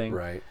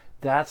something,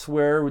 that's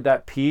where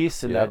that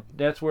peace and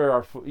that's where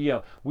our,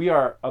 we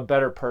are a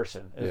better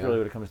person is really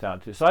what it comes down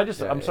to. So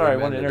I'm sorry, I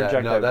want to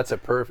interject. No, that's a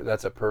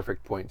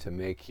perfect point to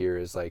make here,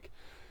 is like,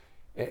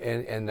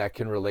 and that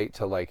can relate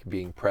to like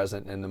being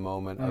present in the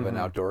moment of an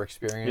outdoor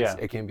experience.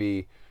 It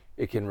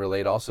can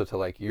relate also to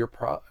like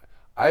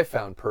I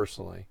found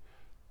personally,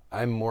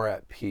 I'm more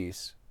at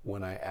peace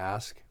when I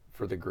ask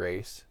for the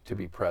grace to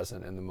be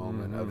present in the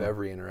moment of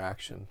every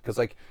interaction. Because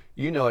like,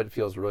 it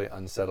feels really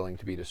unsettling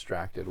to be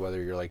distracted,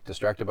 whether you're like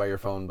distracted by your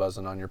phone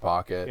buzzing on your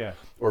pocket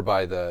or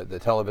by the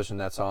television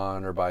that's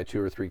on, or by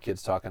 2 or 3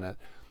 kids talking at.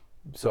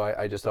 So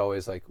I just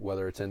always like,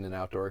 whether it's in an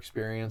outdoor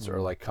experience or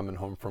like coming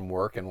home from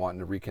work and wanting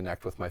to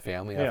reconnect with my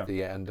family after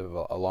the end of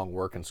a long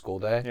work and school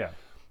day,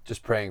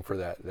 just praying for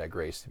that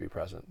grace to be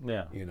present.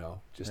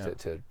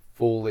 To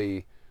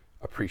fully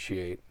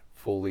appreciate,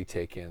 fully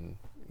take in,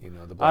 the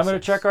blessings. I'm going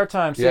to check our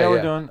time, see how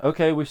we're doing.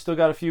 Okay, we've still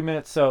got a few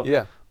minutes, so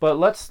but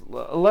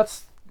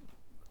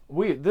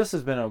this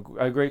has been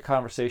a great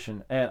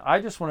conversation, and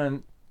I just want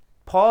to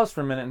pause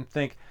for a minute and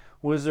think,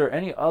 was there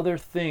any other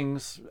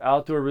things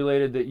outdoor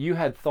related that you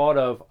had thought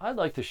of? I'd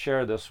like to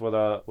share this with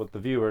the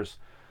viewers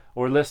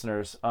or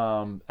listeners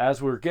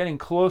as we're getting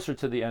closer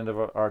to the end of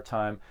our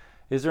time.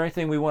 Is there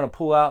anything we want to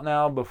pull out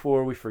now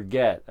before we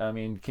forget? I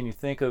mean, can you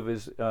think of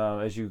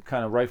as you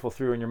kind of rifle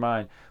through in your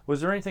mind?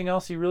 Was there anything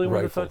else you really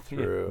wanted to touch?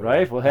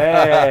 Rifle.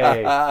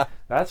 Hey,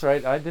 that's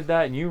right. I did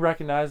that, and you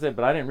recognized it,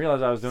 but I didn't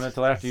realize I was doing it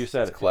until after you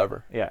said it. It's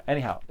clever. Yeah.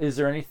 Anyhow, is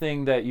there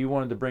anything that you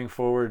wanted to bring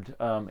forward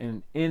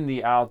in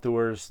the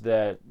outdoors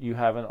that you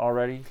haven't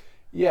already?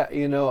 Yeah,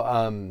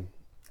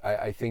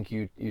 I think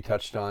you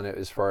touched on it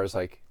as far as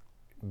like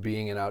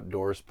being an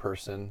outdoors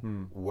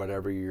person,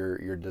 whatever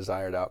your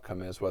desired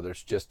outcome is, whether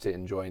it's just to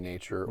enjoy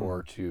nature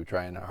or to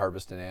try and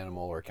harvest an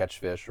animal or catch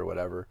fish or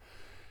whatever,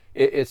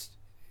 it's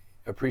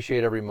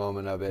appreciate every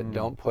moment of it.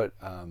 Don't put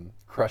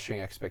crushing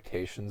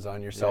expectations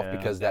on yourself,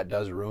 because that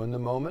does ruin the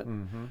moment,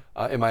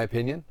 in my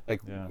opinion.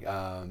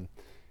 And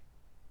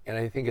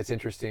I think it's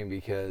interesting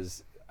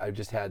because I've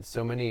just had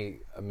so many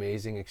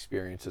amazing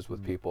experiences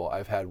with people.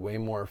 I've had way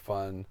more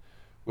fun,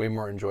 way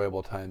more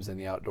enjoyable times in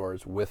the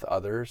outdoors with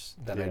others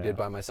than I did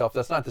by myself.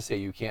 That's not to say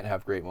you can't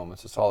have great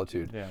moments of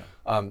solitude.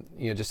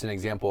 Just an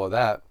example of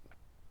that,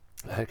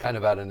 kind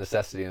of out of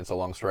necessity, and it's a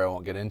long story I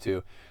won't get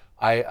into.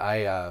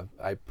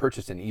 I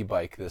purchased an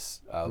e-bike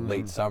this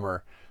late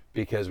summer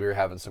because we were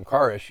having some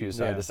car issues.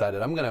 So I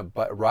decided I'm going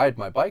to ride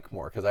my bike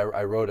more, because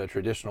I rode a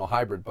traditional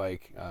hybrid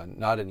bike,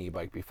 not an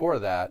e-bike before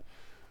that,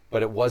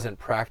 but it wasn't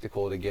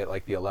practical to get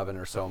like the 11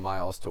 or so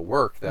miles to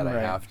work that I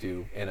have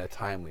to in a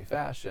timely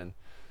fashion.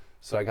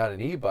 So I got an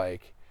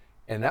e-bike,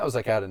 and that was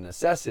like out of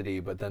necessity.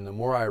 But then the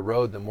more I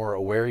rode, the more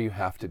aware you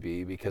have to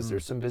be, because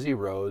there's some busy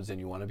roads and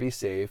you want to be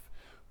safe.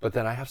 But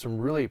then I have some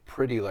really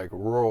pretty like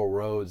rural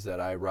roads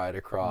that I ride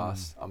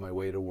across on my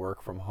way to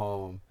work from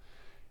home.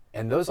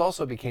 And those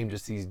also became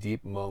just these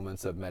deep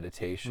moments of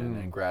meditation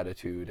and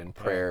gratitude and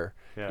prayer.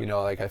 You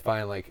know, like I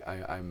find like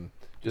I'm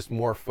just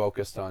more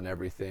focused on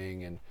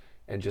everything,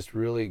 and just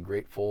really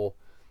grateful.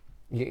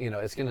 You know,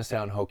 it's going to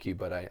sound hokey,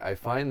 but I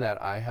find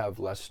that I have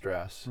less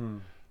stress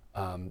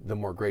the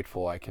more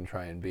grateful I can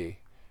try and be.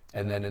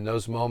 And then in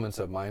those moments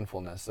of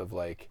mindfulness of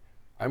like,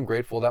 I'm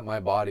grateful that my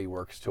body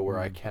works to where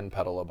I can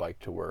pedal a bike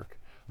to work.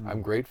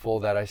 I'm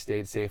grateful that I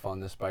stayed safe on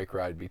this bike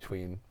ride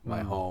between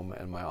my home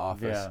and my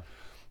office.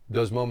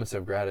 Those moments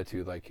of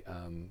gratitude, like,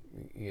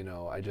 you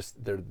know,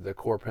 they're the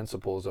core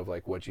principles of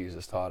like what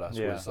Jesus taught us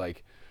was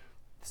like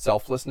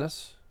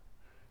selflessness,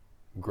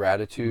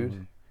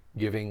 gratitude,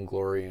 giving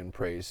glory and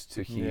praise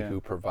to He who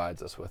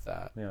provides us with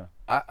that.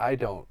 I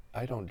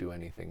don't do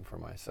anything for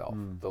myself.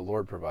 The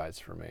Lord provides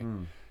for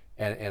me.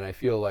 And I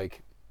feel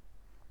like,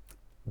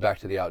 back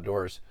to the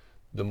outdoors,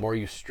 the more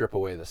you strip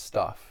away the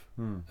stuff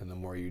and the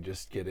more you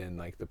just get in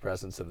like the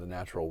presence of the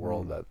natural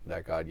world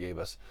that God gave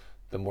us,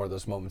 the more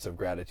those moments of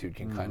gratitude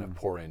can kind of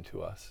pour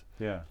into us.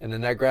 And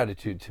then that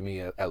gratitude, to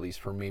me, at least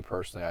for me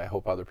personally, I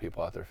hope other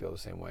people out there feel the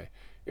same way,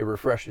 it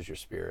refreshes your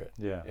spirit.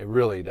 It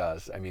really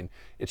does. I mean,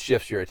 it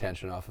shifts your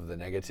attention off of the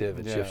negative.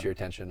 It shifts your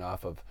attention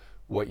off of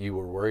what you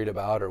were worried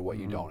about or what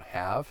you don't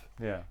have.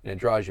 And it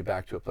draws you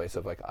back to a place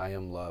of like, I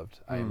am loved,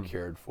 I am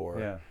cared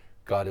for.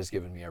 God has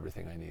given me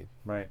everything I need.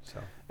 So,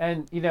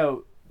 and you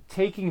know,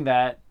 taking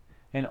that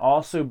and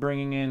also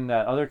bringing in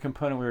that other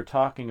component we were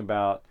talking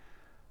about,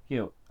 you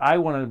know, I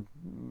want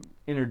to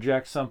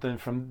interject something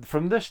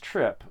from this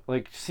trip,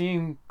 like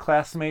seeing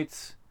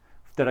classmates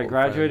that I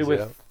graduated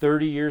with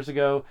 30 years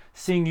ago,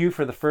 seeing you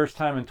for the first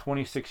time in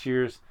 26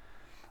 years.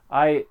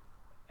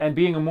 And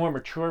being a more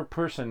mature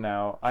person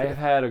now, I have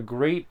had a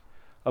great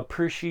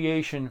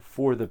appreciation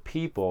for the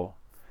people.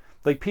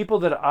 Like people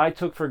that I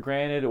took for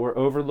granted or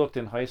overlooked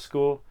in high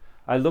school,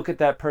 I look at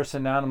that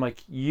person now and I'm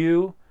like,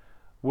 you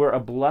were a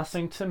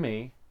blessing to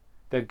me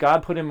that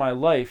God put in my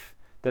life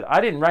that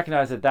I didn't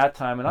recognize at that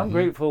time. And I'm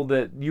grateful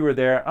that you were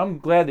there. I'm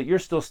glad that you're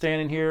still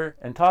standing here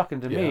and talking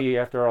to me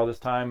after all this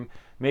time,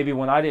 maybe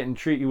when I didn't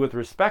treat you with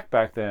respect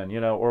back then, you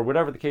know, or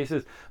whatever the case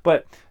is.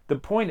 But the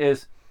point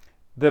is,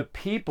 the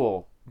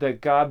people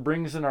that God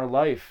brings in our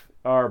life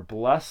are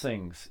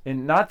blessings,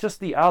 and not just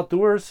the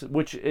outdoors,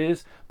 which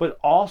is, but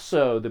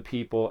also the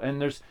people.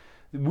 And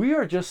we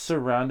are just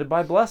surrounded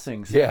by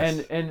blessings.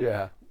 And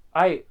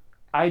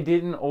I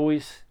didn't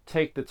always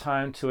take the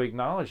time to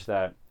acknowledge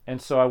that.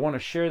 And so I want to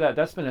share that.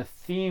 That's been a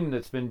theme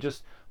that's been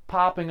just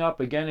popping up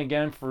again and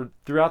again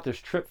throughout this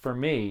trip for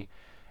me.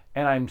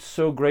 And I'm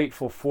so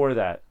grateful for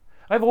that.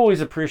 I've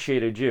always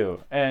appreciated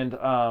you.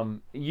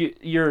 And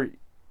you're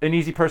an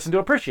easy person to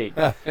appreciate.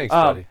 Thanks,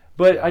 buddy.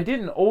 But I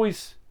didn't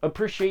always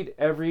appreciate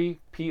every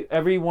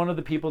one of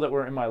the people that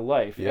were in my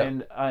life.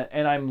 And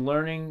I'm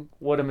learning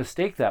what a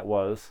mistake that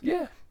was.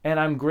 And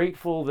I'm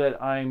grateful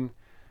that I'm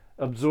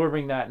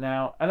absorbing that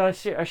now. And I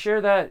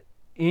share that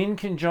in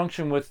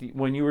conjunction with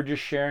when you were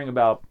just sharing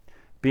about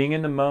being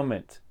in the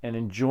moment and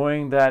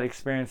enjoying that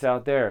experience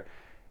out there.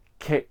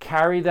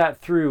 Carry that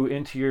through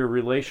into your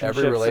relationships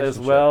as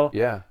well.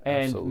 And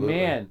absolutely.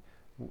 Man,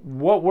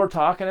 what we're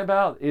talking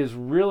about is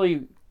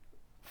really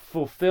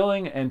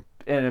fulfilling and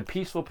a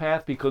peaceful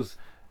path because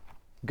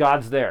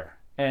God's there.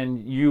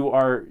 And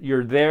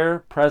you're there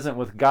present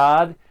with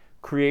God,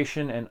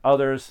 creation, and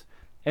others.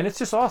 And it's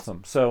just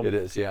awesome. So it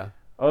is,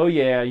 Oh,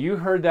 yeah, you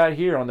heard that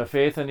here on the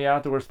Faith in the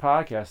Outdoors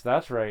podcast.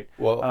 That's right.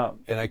 Well,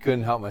 and I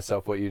couldn't help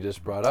myself what you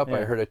just brought up.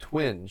 I heard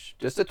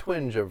just a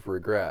twinge of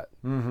regret.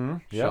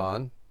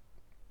 Sean,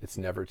 it's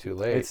never too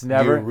late. It's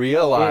never.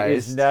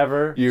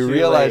 You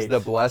realize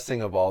the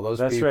blessing of all those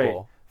people. That's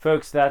right.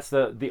 Folks, that's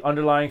the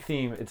underlying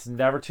theme. It's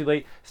never too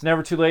late. It's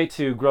never too late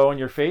to grow in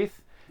your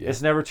faith.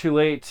 It's never too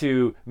late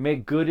to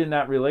make good in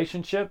that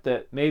relationship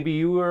that maybe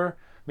you were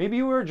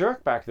a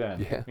jerk back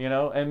then, you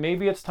know, and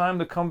maybe it's time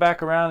to come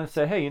back around and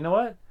say, hey, you know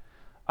what?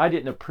 I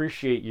didn't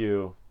appreciate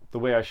you the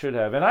way I should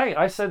have. And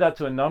I said that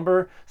to a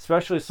number,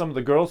 especially some of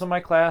the girls in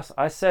my class.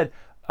 I said,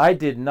 I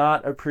did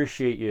not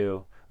appreciate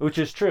you, which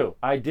is true.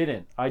 I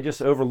didn't. I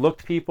just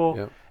overlooked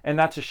people, and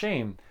that's a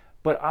shame.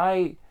 But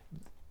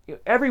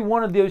every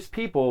one of those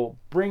people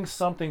brings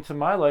something to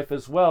my life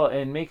as well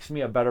and makes me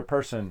a better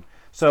person.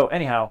 So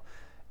anyhow,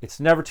 it's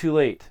never too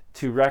late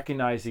to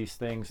recognize these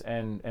things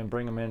and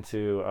bring them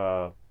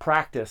into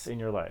practice in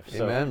your life.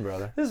 Amen,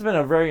 brother. This has been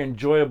a very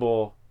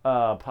enjoyable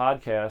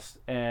podcast,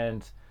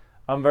 and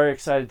I'm very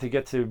excited to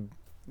get to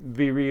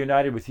be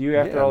reunited with you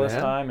after all this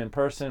man. time in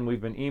person.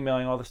 We've been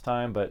emailing all this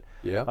time, but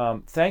Yeah.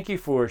 thank you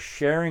for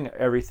sharing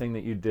everything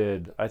that you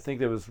did. I think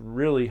that was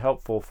really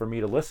helpful for me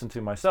to listen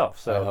to myself.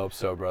 So I hope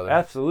so, brother.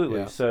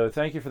 absolutely. Yeah. So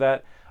thank you for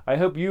that. I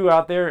hope you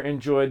out there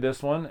enjoyed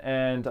this one,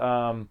 and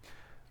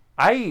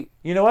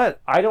you know what?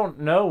 I don't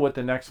know what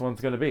the next one's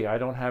going to be. I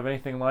don't have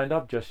anything lined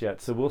up just yet.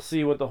 So we'll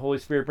see what the Holy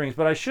Spirit brings.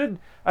 But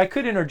I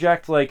could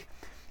interject, like,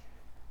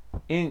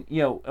 when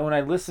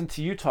I listen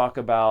to you talk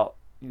about,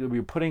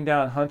 you're putting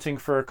down hunting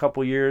for a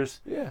couple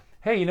years. Yeah.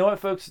 Hey, you know what,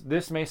 folks?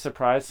 This may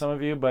surprise some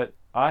of you, but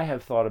I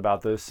have thought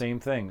about those same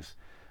things.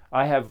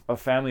 I have a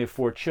family of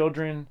 4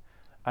 children.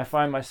 I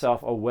find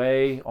myself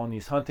away on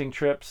these hunting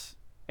trips,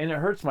 and it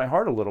hurts my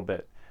heart a little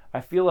bit.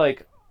 I feel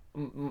like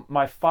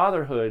my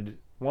fatherhood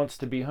wants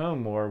to be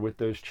home more with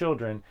those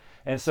children.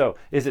 And so,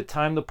 is it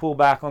time to pull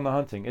back on the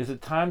hunting? Is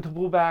it time to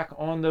pull back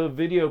on the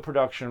video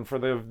production for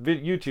the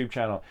YouTube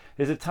channel?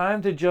 Is it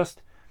time to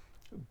just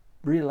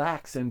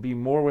relax and be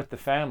more with the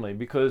family?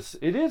 Because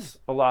it is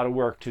a lot of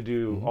work to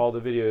do all the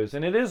videos,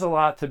 and it is a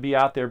lot to be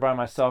out there by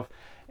myself.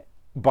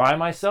 By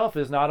myself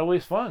is not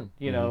always fun,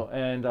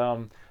 and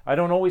I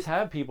don't always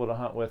have people to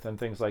hunt with and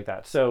things like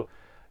that. So,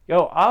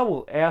 I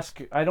will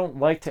ask. I don't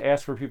like to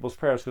ask for people's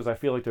prayers because I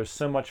feel like there's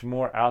so much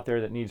more out there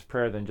that needs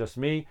prayer than just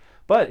me.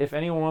 But if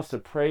anyone wants to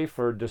pray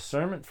for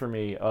discernment for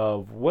me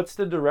of what's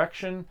the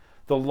direction,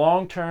 the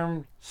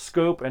long-term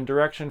scope and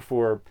direction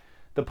for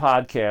the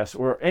podcast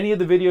or any of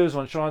the videos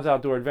on Sean's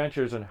Outdoor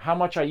Adventures and how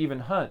much I even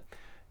hunt,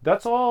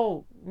 that's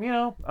all,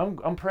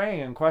 I'm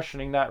praying and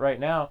questioning that right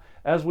now,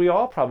 as we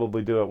all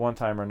probably do at one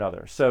time or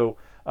another. So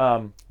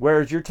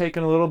whereas you're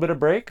taking a little bit of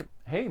break,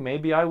 hey,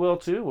 maybe I will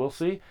too. We'll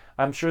see.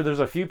 I'm sure there's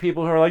a few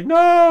people who are like,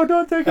 no,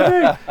 don't take a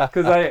break.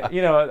 Because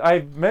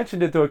I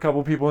mentioned it to a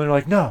couple people and they're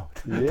like, no,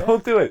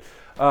 don't do it.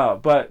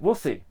 But we'll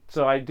see.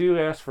 So I do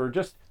ask for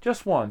just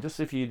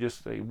if you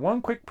just say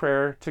one quick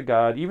prayer to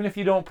God, even if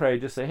you don't pray,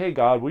 just say, hey,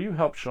 God, will you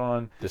help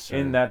Sean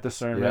in that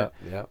discernment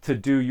to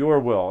do your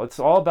will? It's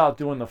all about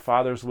doing the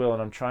Father's will,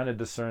 and I'm trying to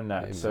discern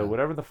that. Amen. So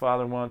whatever the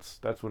Father wants,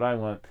 that's what I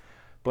want.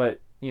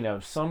 But,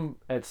 at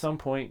some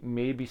point,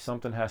 maybe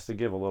something has to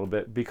give a little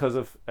bit because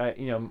of,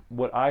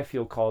 what I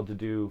feel called to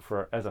do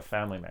as a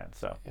family man.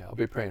 So yeah, I'll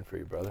be praying for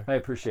you, brother. I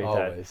appreciate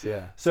that. Always,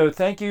 yeah. So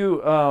thank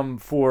you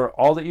for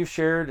all that you've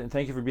shared, and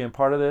thank you for being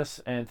part of this,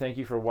 and thank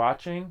you for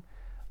watching.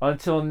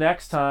 Until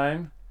next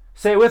time,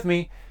 say it with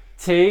me,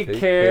 take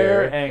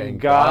care and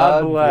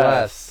God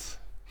bless.